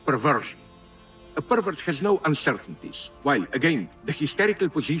subversive than perversion. a pervert has no uncertainties, while, again, the hysterical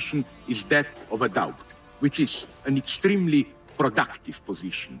position is that of a doubt, which is an extremely productive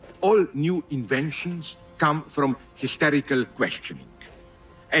position. All new inventions come from hysterical questioning.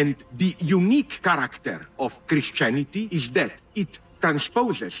 And the unique character of Christianity is that it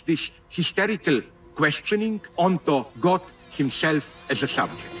transposes this hysterical questioning onto God himself as a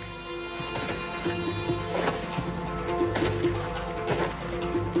subject.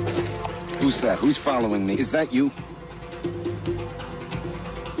 Who's that? Who's following me? Is that you?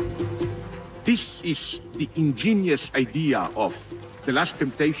 This is the ingenious idea of The Last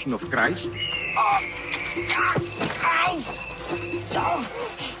Temptation of Christ,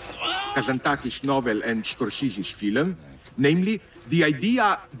 Kazantzakis' novel and Scorsese's film, namely the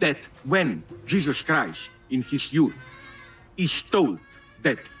idea that when Jesus Christ, in his youth, is told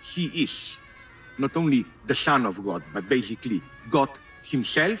that he is not only the Son of God, but basically God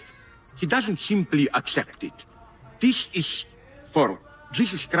himself, he doesn't simply accept it. This is, for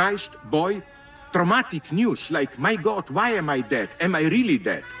Jesus Christ, boy, traumatic news, like, my God, why am I dead? Am I really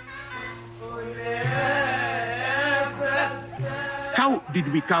dead? How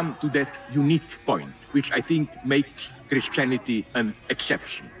did we come to that unique point, which I think makes Christianity an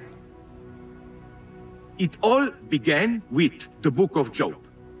exception? It all began with the book of Job.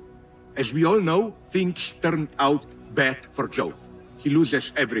 As we all know, things turned out bad for Job. He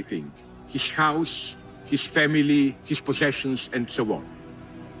loses everything: his house, his family, his possessions, and so on.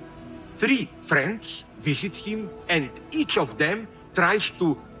 3 friends visit him, and each of them tries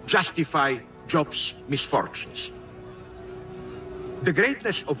to justify Job's misfortunes. The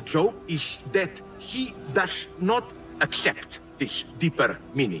greatness of Job is that he does not accept this deeper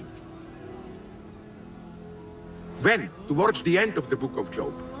meaning. When, towards the end of the book of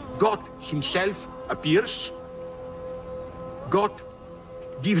Job, God himself appears, God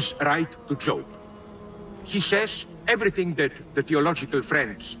gives right to Job. He says everything that the theological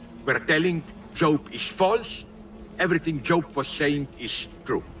friends were telling Job is false, everything Job was saying is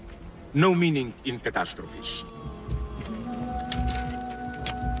true. No meaning in catastrophes.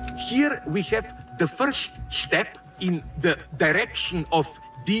 Here we have the first step in the direction of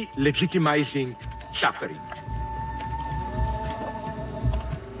delegitimizing suffering.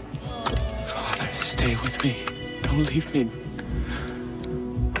 Father, stay with me. Don't leave me.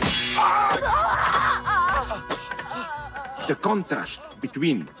 The contrast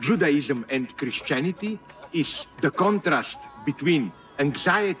between Judaism and Christianity is the contrast between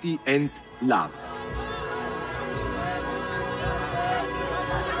anxiety and love.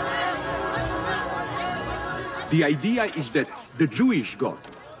 The idea is that the Jewish God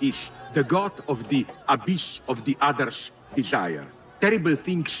is the God of the abyss of the other's desire. Terrible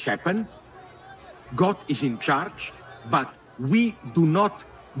things happen, God is in charge, but we do not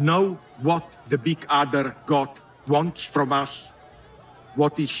know what the big other God wants from us,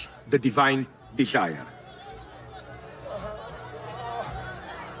 what is the divine desire.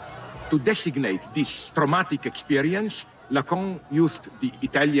 To designate this traumatic experience, Lacan used the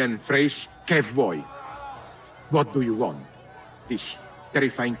Italian phrase "che vuoi?" What do you want? This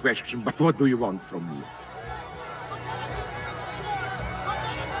terrifying question, but what do you want from me?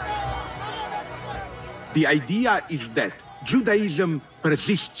 The idea is that Judaism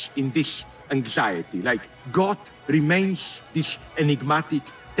persists in this anxiety, like God remains this enigmatic,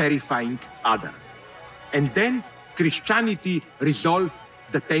 terrifying other. And then Christianity resolves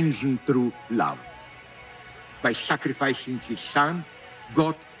the tension through love. By sacrificing his son,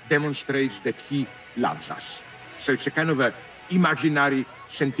 God demonstrates that he loves us. So it's a kind of an imaginary,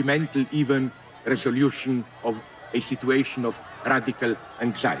 sentimental, even resolution of a situation of radical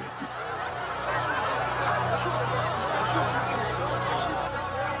anxiety.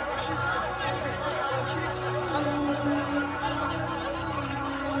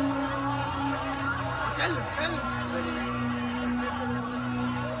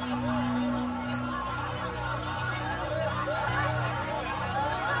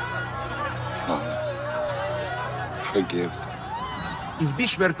 Forgive them. If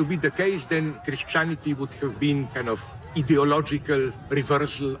this were to be the case, then Christianity would have been kind of ideological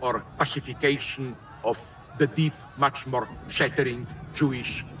reversal or pacification of the deep, much more shattering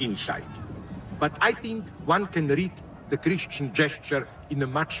Jewish insight. But I think one can read the Christian gesture in a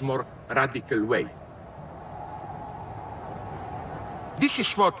much more radical way. This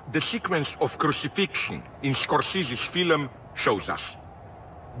is what the sequence of crucifixion in Scorsese's film shows us.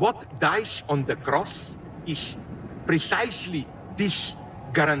 What dies on the cross is precisely this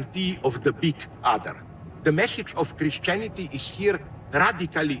guarantee of the big other. The message of Christianity is here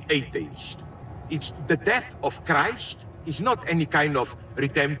radically atheist. It's the death of Christ is not any kind of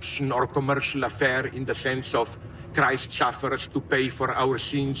redemption or commercial affair in the sense of Christ suffers to pay for our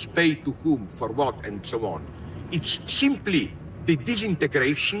sins, pay to whom, for what, and so on. It's simply the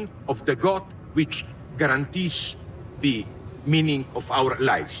disintegration of the God which guarantees the meaning of our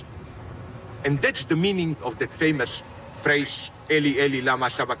lives. And that's the meaning of that famous phrase, Eli, Eli, lama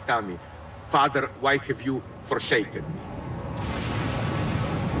sabachthani, Father, why have you forsaken me?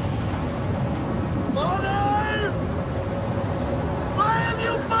 Father! Why have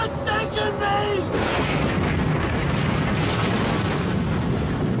you forsaken me?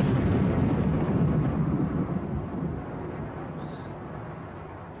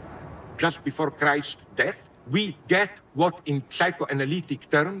 Just before Christ's death, we get what in psychoanalytic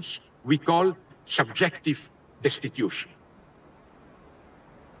terms we call subjective destitution.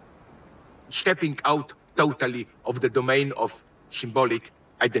 Stepping out totally of the domain of symbolic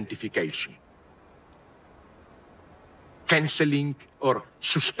identification. Cancelling or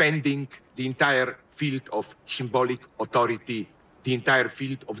suspending the entire field of symbolic authority, the entire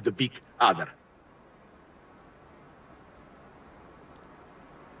field of the big other.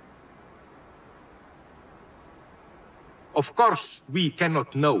 Of course, we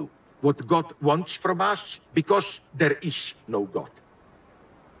cannot know what God wants from us because there is no God.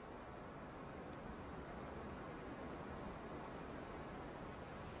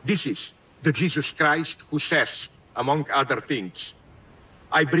 This is the Jesus Christ who says, among other things,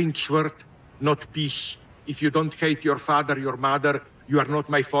 I bring sword, not peace. If you don't hate your father, your mother, you are not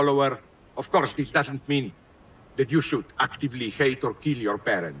my follower. Of course, this doesn't mean that you should actively hate or kill your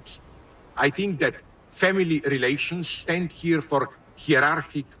parents. I think that family relations stand here for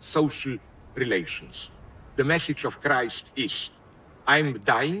hierarchic social relations. The message of Christ is, I'm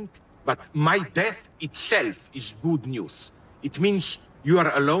dying, but my death itself is good news. It means you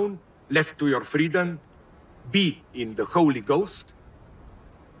are alone, left to your freedom, be in the Holy Ghost,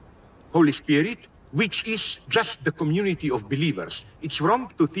 Holy Spirit, which is just the community of believers. It's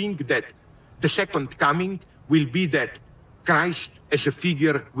wrong to think that the second coming will be that Christ as a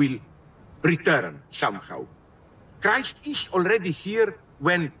figure will return somehow. Christ is already here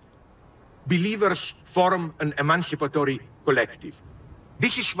when believers form an emancipatory collective.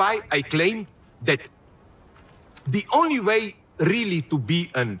 This is why I claim that the only way really to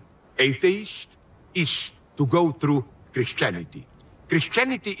be an atheist is to go through Christianity.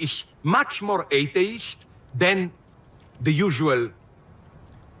 Christianity is much more atheist than the usual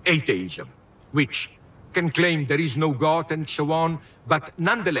atheism, which can claim there is no God and so on, but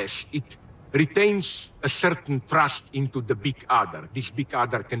nonetheless it retains a certain trust into the big other. This big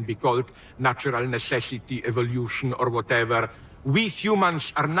other can be called natural necessity, evolution, or whatever. We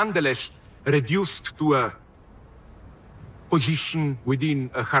humans are nonetheless reduced to a position within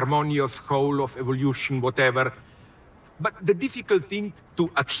a harmonious whole of evolution, whatever. But the difficult thing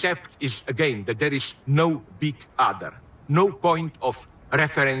to accept is, again, that there is no big other, no point of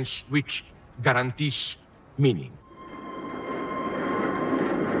reference which guarantees meaning.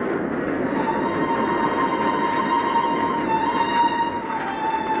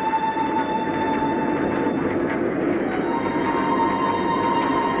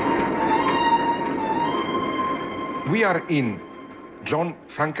 We are in John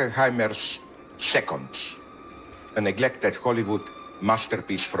Frankenheimer's Seconds, a neglected Hollywood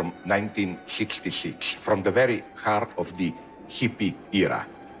masterpiece from 1966, from the very heart of the hippie era,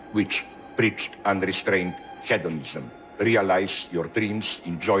 which preached unrestrained hedonism. Realize your dreams,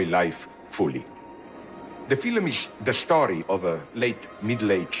 enjoy life fully. The film is the story of a late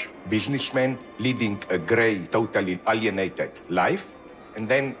middle-aged businessman leading a gray, totally alienated life, and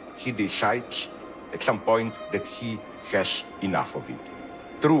then he decides at some point that he has enough of it.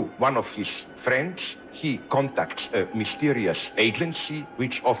 Through one of his friends, he contacts a mysterious agency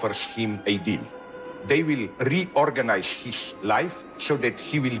which offers him a deal. They will reorganize his life so that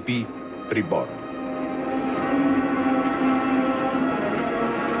he will be reborn.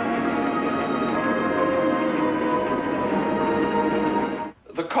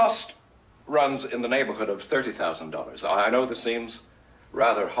 The cost runs in the neighborhood of $30,000. I know this seems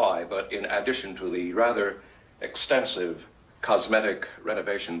rather high, but in addition to the rather extensive cosmetic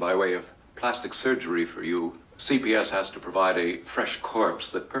renovation by way of plastic surgery for you, CPS has to provide a fresh corpse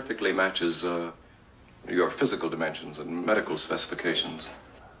that perfectly matches your physical dimensions and medical specifications.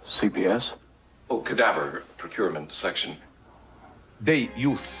 CPS? Oh, cadaver procurement section. They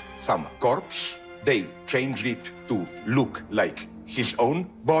use some corpse, they change it to look like his own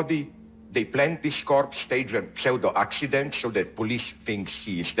body. They plant this corpse, stage a pseudo-accident so that police thinks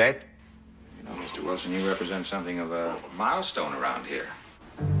he is dead. You know, Mr. Wilson, you represent something of a milestone around here.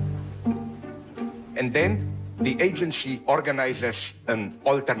 And then the agency organizes an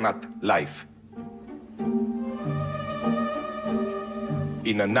alternate life.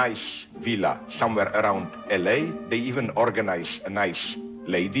 In a nice villa somewhere around LA, they even organize a nice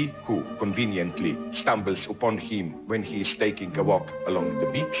lady who conveniently stumbles upon him when he is taking a walk along the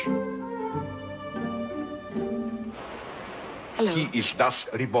beach. Hello. He is thus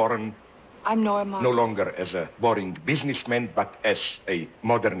reborn I'm Nora Marks. no longer as a boring businessman, but as a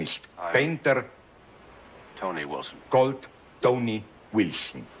modernist painter. Tony Wilson. Called Tony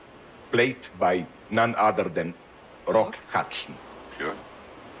Wilson, played by none other than Rock Hudson. Sure.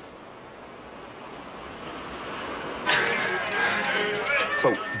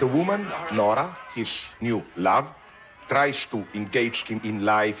 So the woman, Nora, his new love, tries to engage him in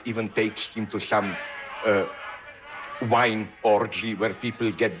life, even takes him to some wine orgy where people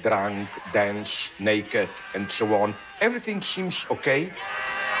get drunk, dance naked, and so on. Everything seems okay.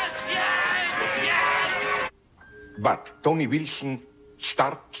 But Tony Wilson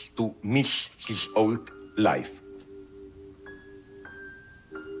starts to miss his old life.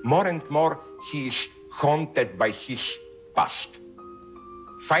 More and more, he is haunted by his past.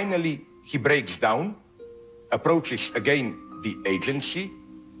 Finally, he breaks down, approaches again the agency,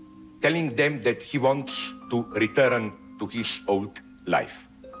 telling them that he wants to return to his old life.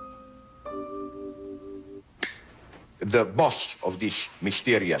 The boss of this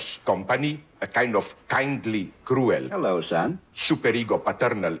mysterious company, a kind of kindly, cruel, hello, son, superego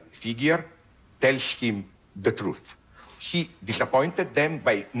paternal figure, tells him the truth. He disappointed them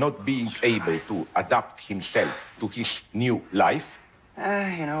by not being able to adapt himself to his new life.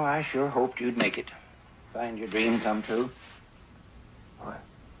 You know, I sure hoped you'd make it. Find your dream come true. What?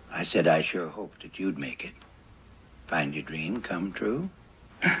 I said I sure hoped that you'd make it. Find your dream come true.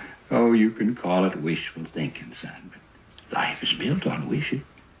 Oh, you can call it wishful thinking, son, but life is built on wishes.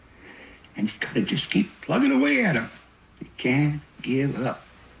 And you gotta just keep plugging away at them. You can't give up.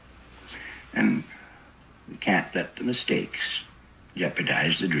 And we can't let the mistakes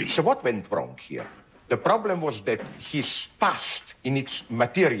jeopardize the dream. So what went wrong here? The problem was that his past in its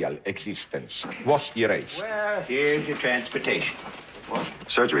material existence was erased. Well, here's your transportation. What?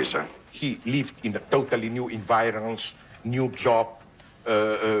 Surgery, sir. He lived in a totally new environment, new job,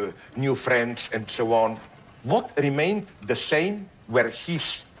 new friends, and so on. What remained the same were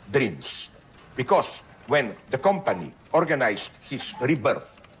his dreams. Because when the company organized his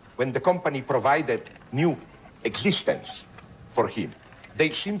rebirth, when the company provided new existence for him, they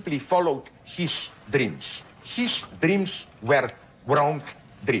simply followed his dreams. His dreams were wrong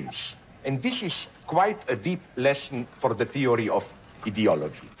dreams. And this is quite a deep lesson for the theory of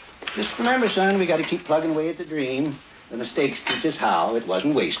ideology. Just remember, son, we got to keep plugging away at the dream. The mistakes teach us how. It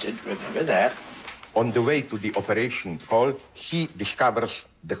wasn't wasted. Remember that. On the way to the operation hall, he discovers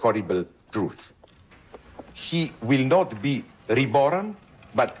the horrible truth. He will not be reborn,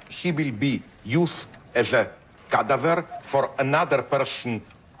 but he will be used as a cadaver for another person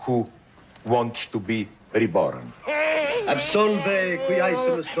who wants to be reborn. Absolve qui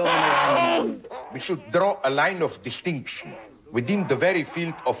aesumus Domine. We should draw a line of distinction within the very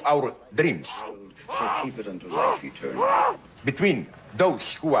field of our dreams. So keep it unto life eternal. Between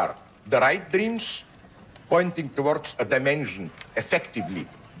those who are the right dreams, pointing towards a dimension effectively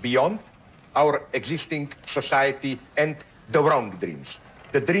beyond our existing society, and the wrong dreams.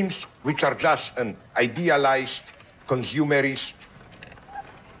 The dreams which are just an idealized, consumerist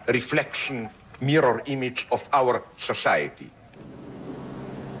reflection, mirror image of our society.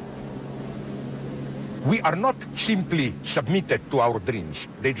 We are not simply submitted to our dreams.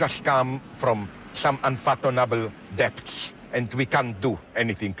 They just come from some unfathomable depths, and we can't do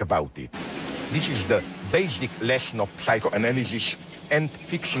anything about it. This is the basic lesson of psychoanalysis and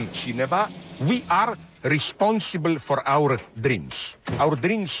fiction cinema. We are responsible for our dreams. Our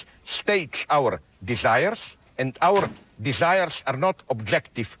dreams stage our desires, and our desires are not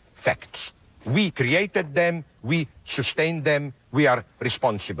objective facts. We created them, we sustain them, we are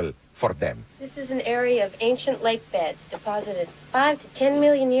responsible for them. This is an area of ancient lake beds deposited 5 to 10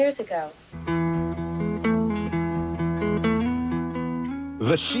 million years ago.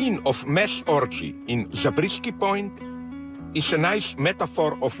 The scene of mass orgy in Zabriskie Point is a nice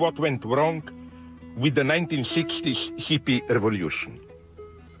metaphor of what went wrong with the 1960s hippie revolution.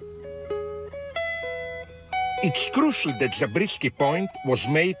 It's crucial that Zabriskie Point was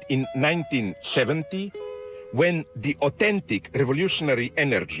made in 1970, when the authentic revolutionary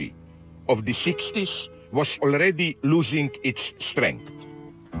energy of the 60s was already losing its strength.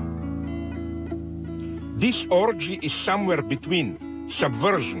 This orgy is somewhere between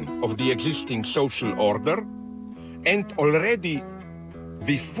subversion of the existing social order and already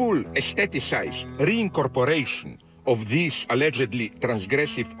the full aestheticized reincorporation of these allegedly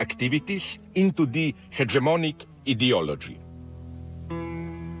transgressive activities into the hegemonic ideology.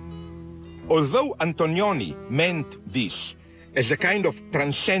 Although Antonioni meant this as a kind of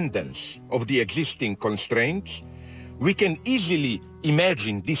transcendence of the existing constraints, we can easily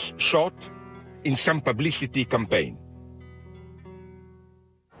imagine this shot in some publicity campaign.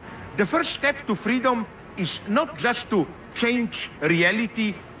 The first step to freedom is not just to change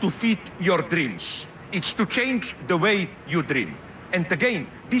reality to fit your dreams. It's to change the way you dream. And again,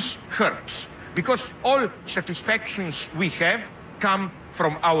 this hurts, because all satisfactions we have come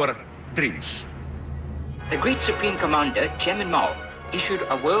from our dreams. The great Supreme Commander, Chairman Mao, issued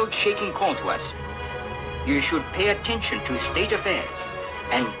a world-shaking call to us. You should pay attention to state affairs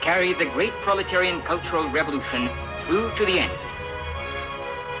and carry the great proletarian cultural revolution through to the end.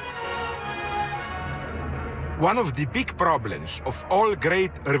 One of the big problems of all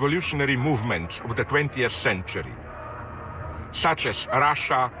great revolutionary movements of the 20th century, such as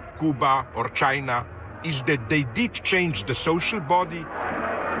Russia, Cuba, or China, is that they did change the social body,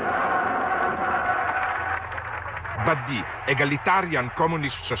 but the egalitarian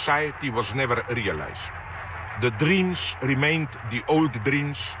communist society was never realized. The dreams remained the old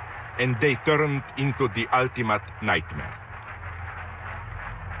dreams, and they turned into the ultimate nightmare.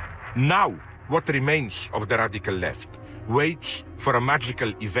 Now, what remains of the radical left waits for a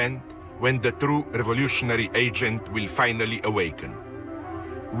magical event when the true revolutionary agent will finally awaken.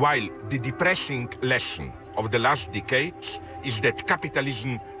 While the depressing lesson of the last decades is that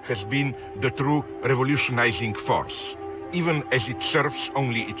capitalism has been the true revolutionizing force, even as it serves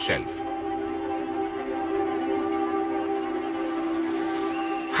only itself.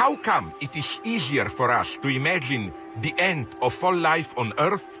 How come it is easier for us to imagine the end of all life on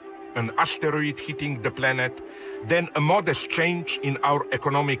Earth, an asteroid hitting the planet, than a modest change in our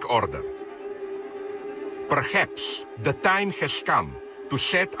economic order? Perhaps the time has come to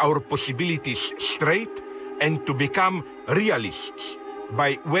set our possibilities straight and to become realists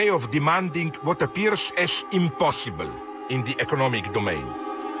by way of demanding what appears as impossible in the economic domain.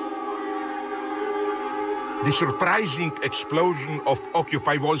 The surprising explosion of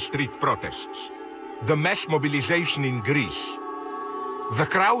Occupy Wall Street protests, the mass mobilization in Greece, the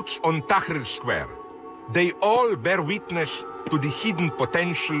crowds on Tahrir Square, they all bear witness to the hidden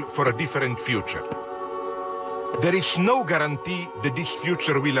potential for a different future. There is no guarantee that this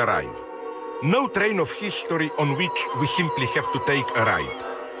future will arrive. No train of history on which we simply have to take a ride.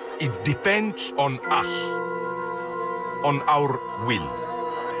 It depends on us, on our will.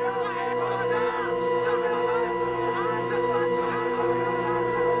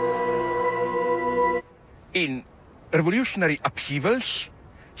 In revolutionary upheavals,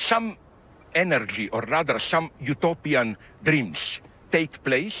 some energy, or rather some utopian dreams take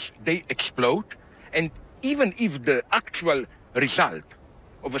place, they explode, and even if the actual result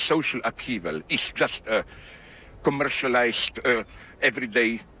of a social upheaval is just a commercialized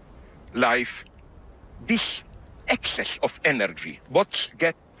everyday life, this excess of energy, what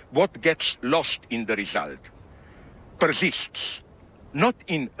gets lost in the result, persists, not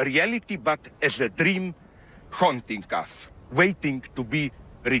in reality, but as a dream haunting us, waiting to be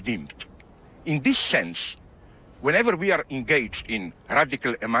redeemed. In this sense, whenever we are engaged in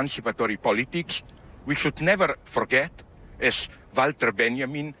radical emancipatory politics, we should never forget, as Walter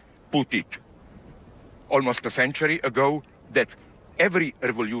Benjamin put it almost a century ago, that every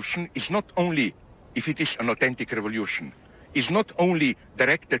revolution is not only, if it is an authentic revolution, is not only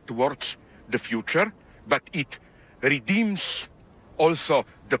directed towards the future, but it redeems also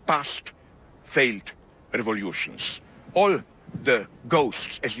the past failed revolutions. All the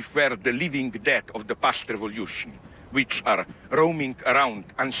ghosts, as if were the living dead of the past revolution, which are roaming around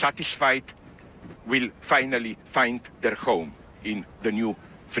unsatisfied, will finally find their home in the new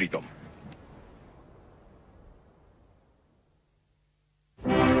freedom.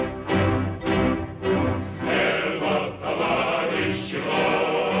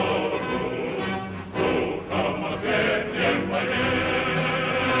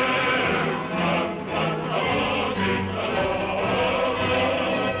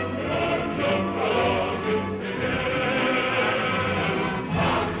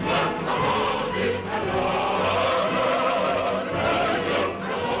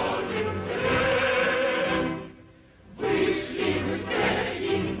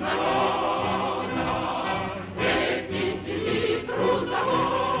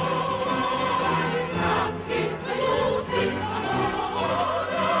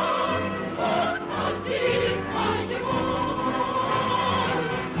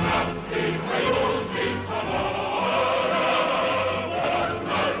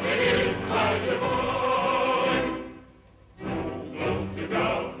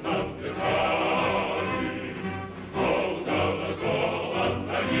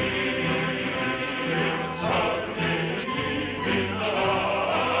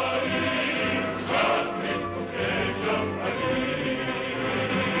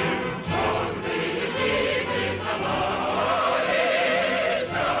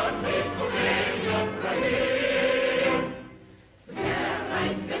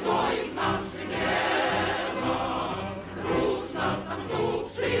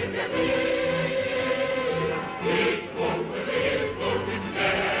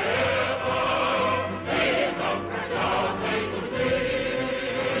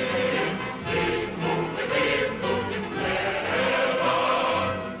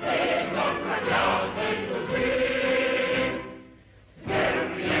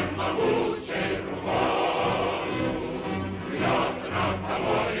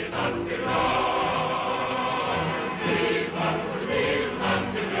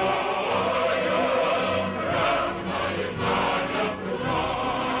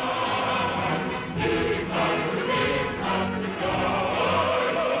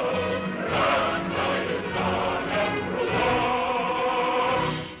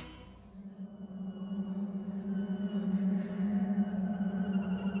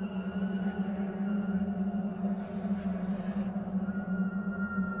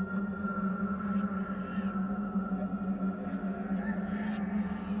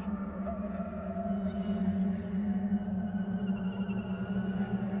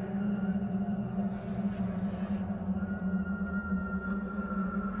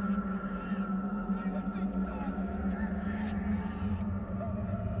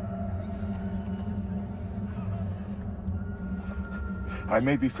 I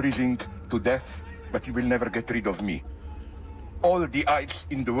may be freezing to death, but you will never get rid of me. All the ice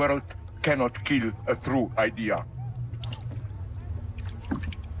in the world cannot kill a true idea.